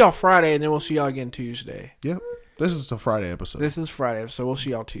We'll see y'all Friday, and then we'll see y'all again Tuesday. Yep. This is the Friday episode. This is Friday, so we'll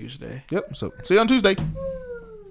see y'all Tuesday. Yep. So see you on Tuesday.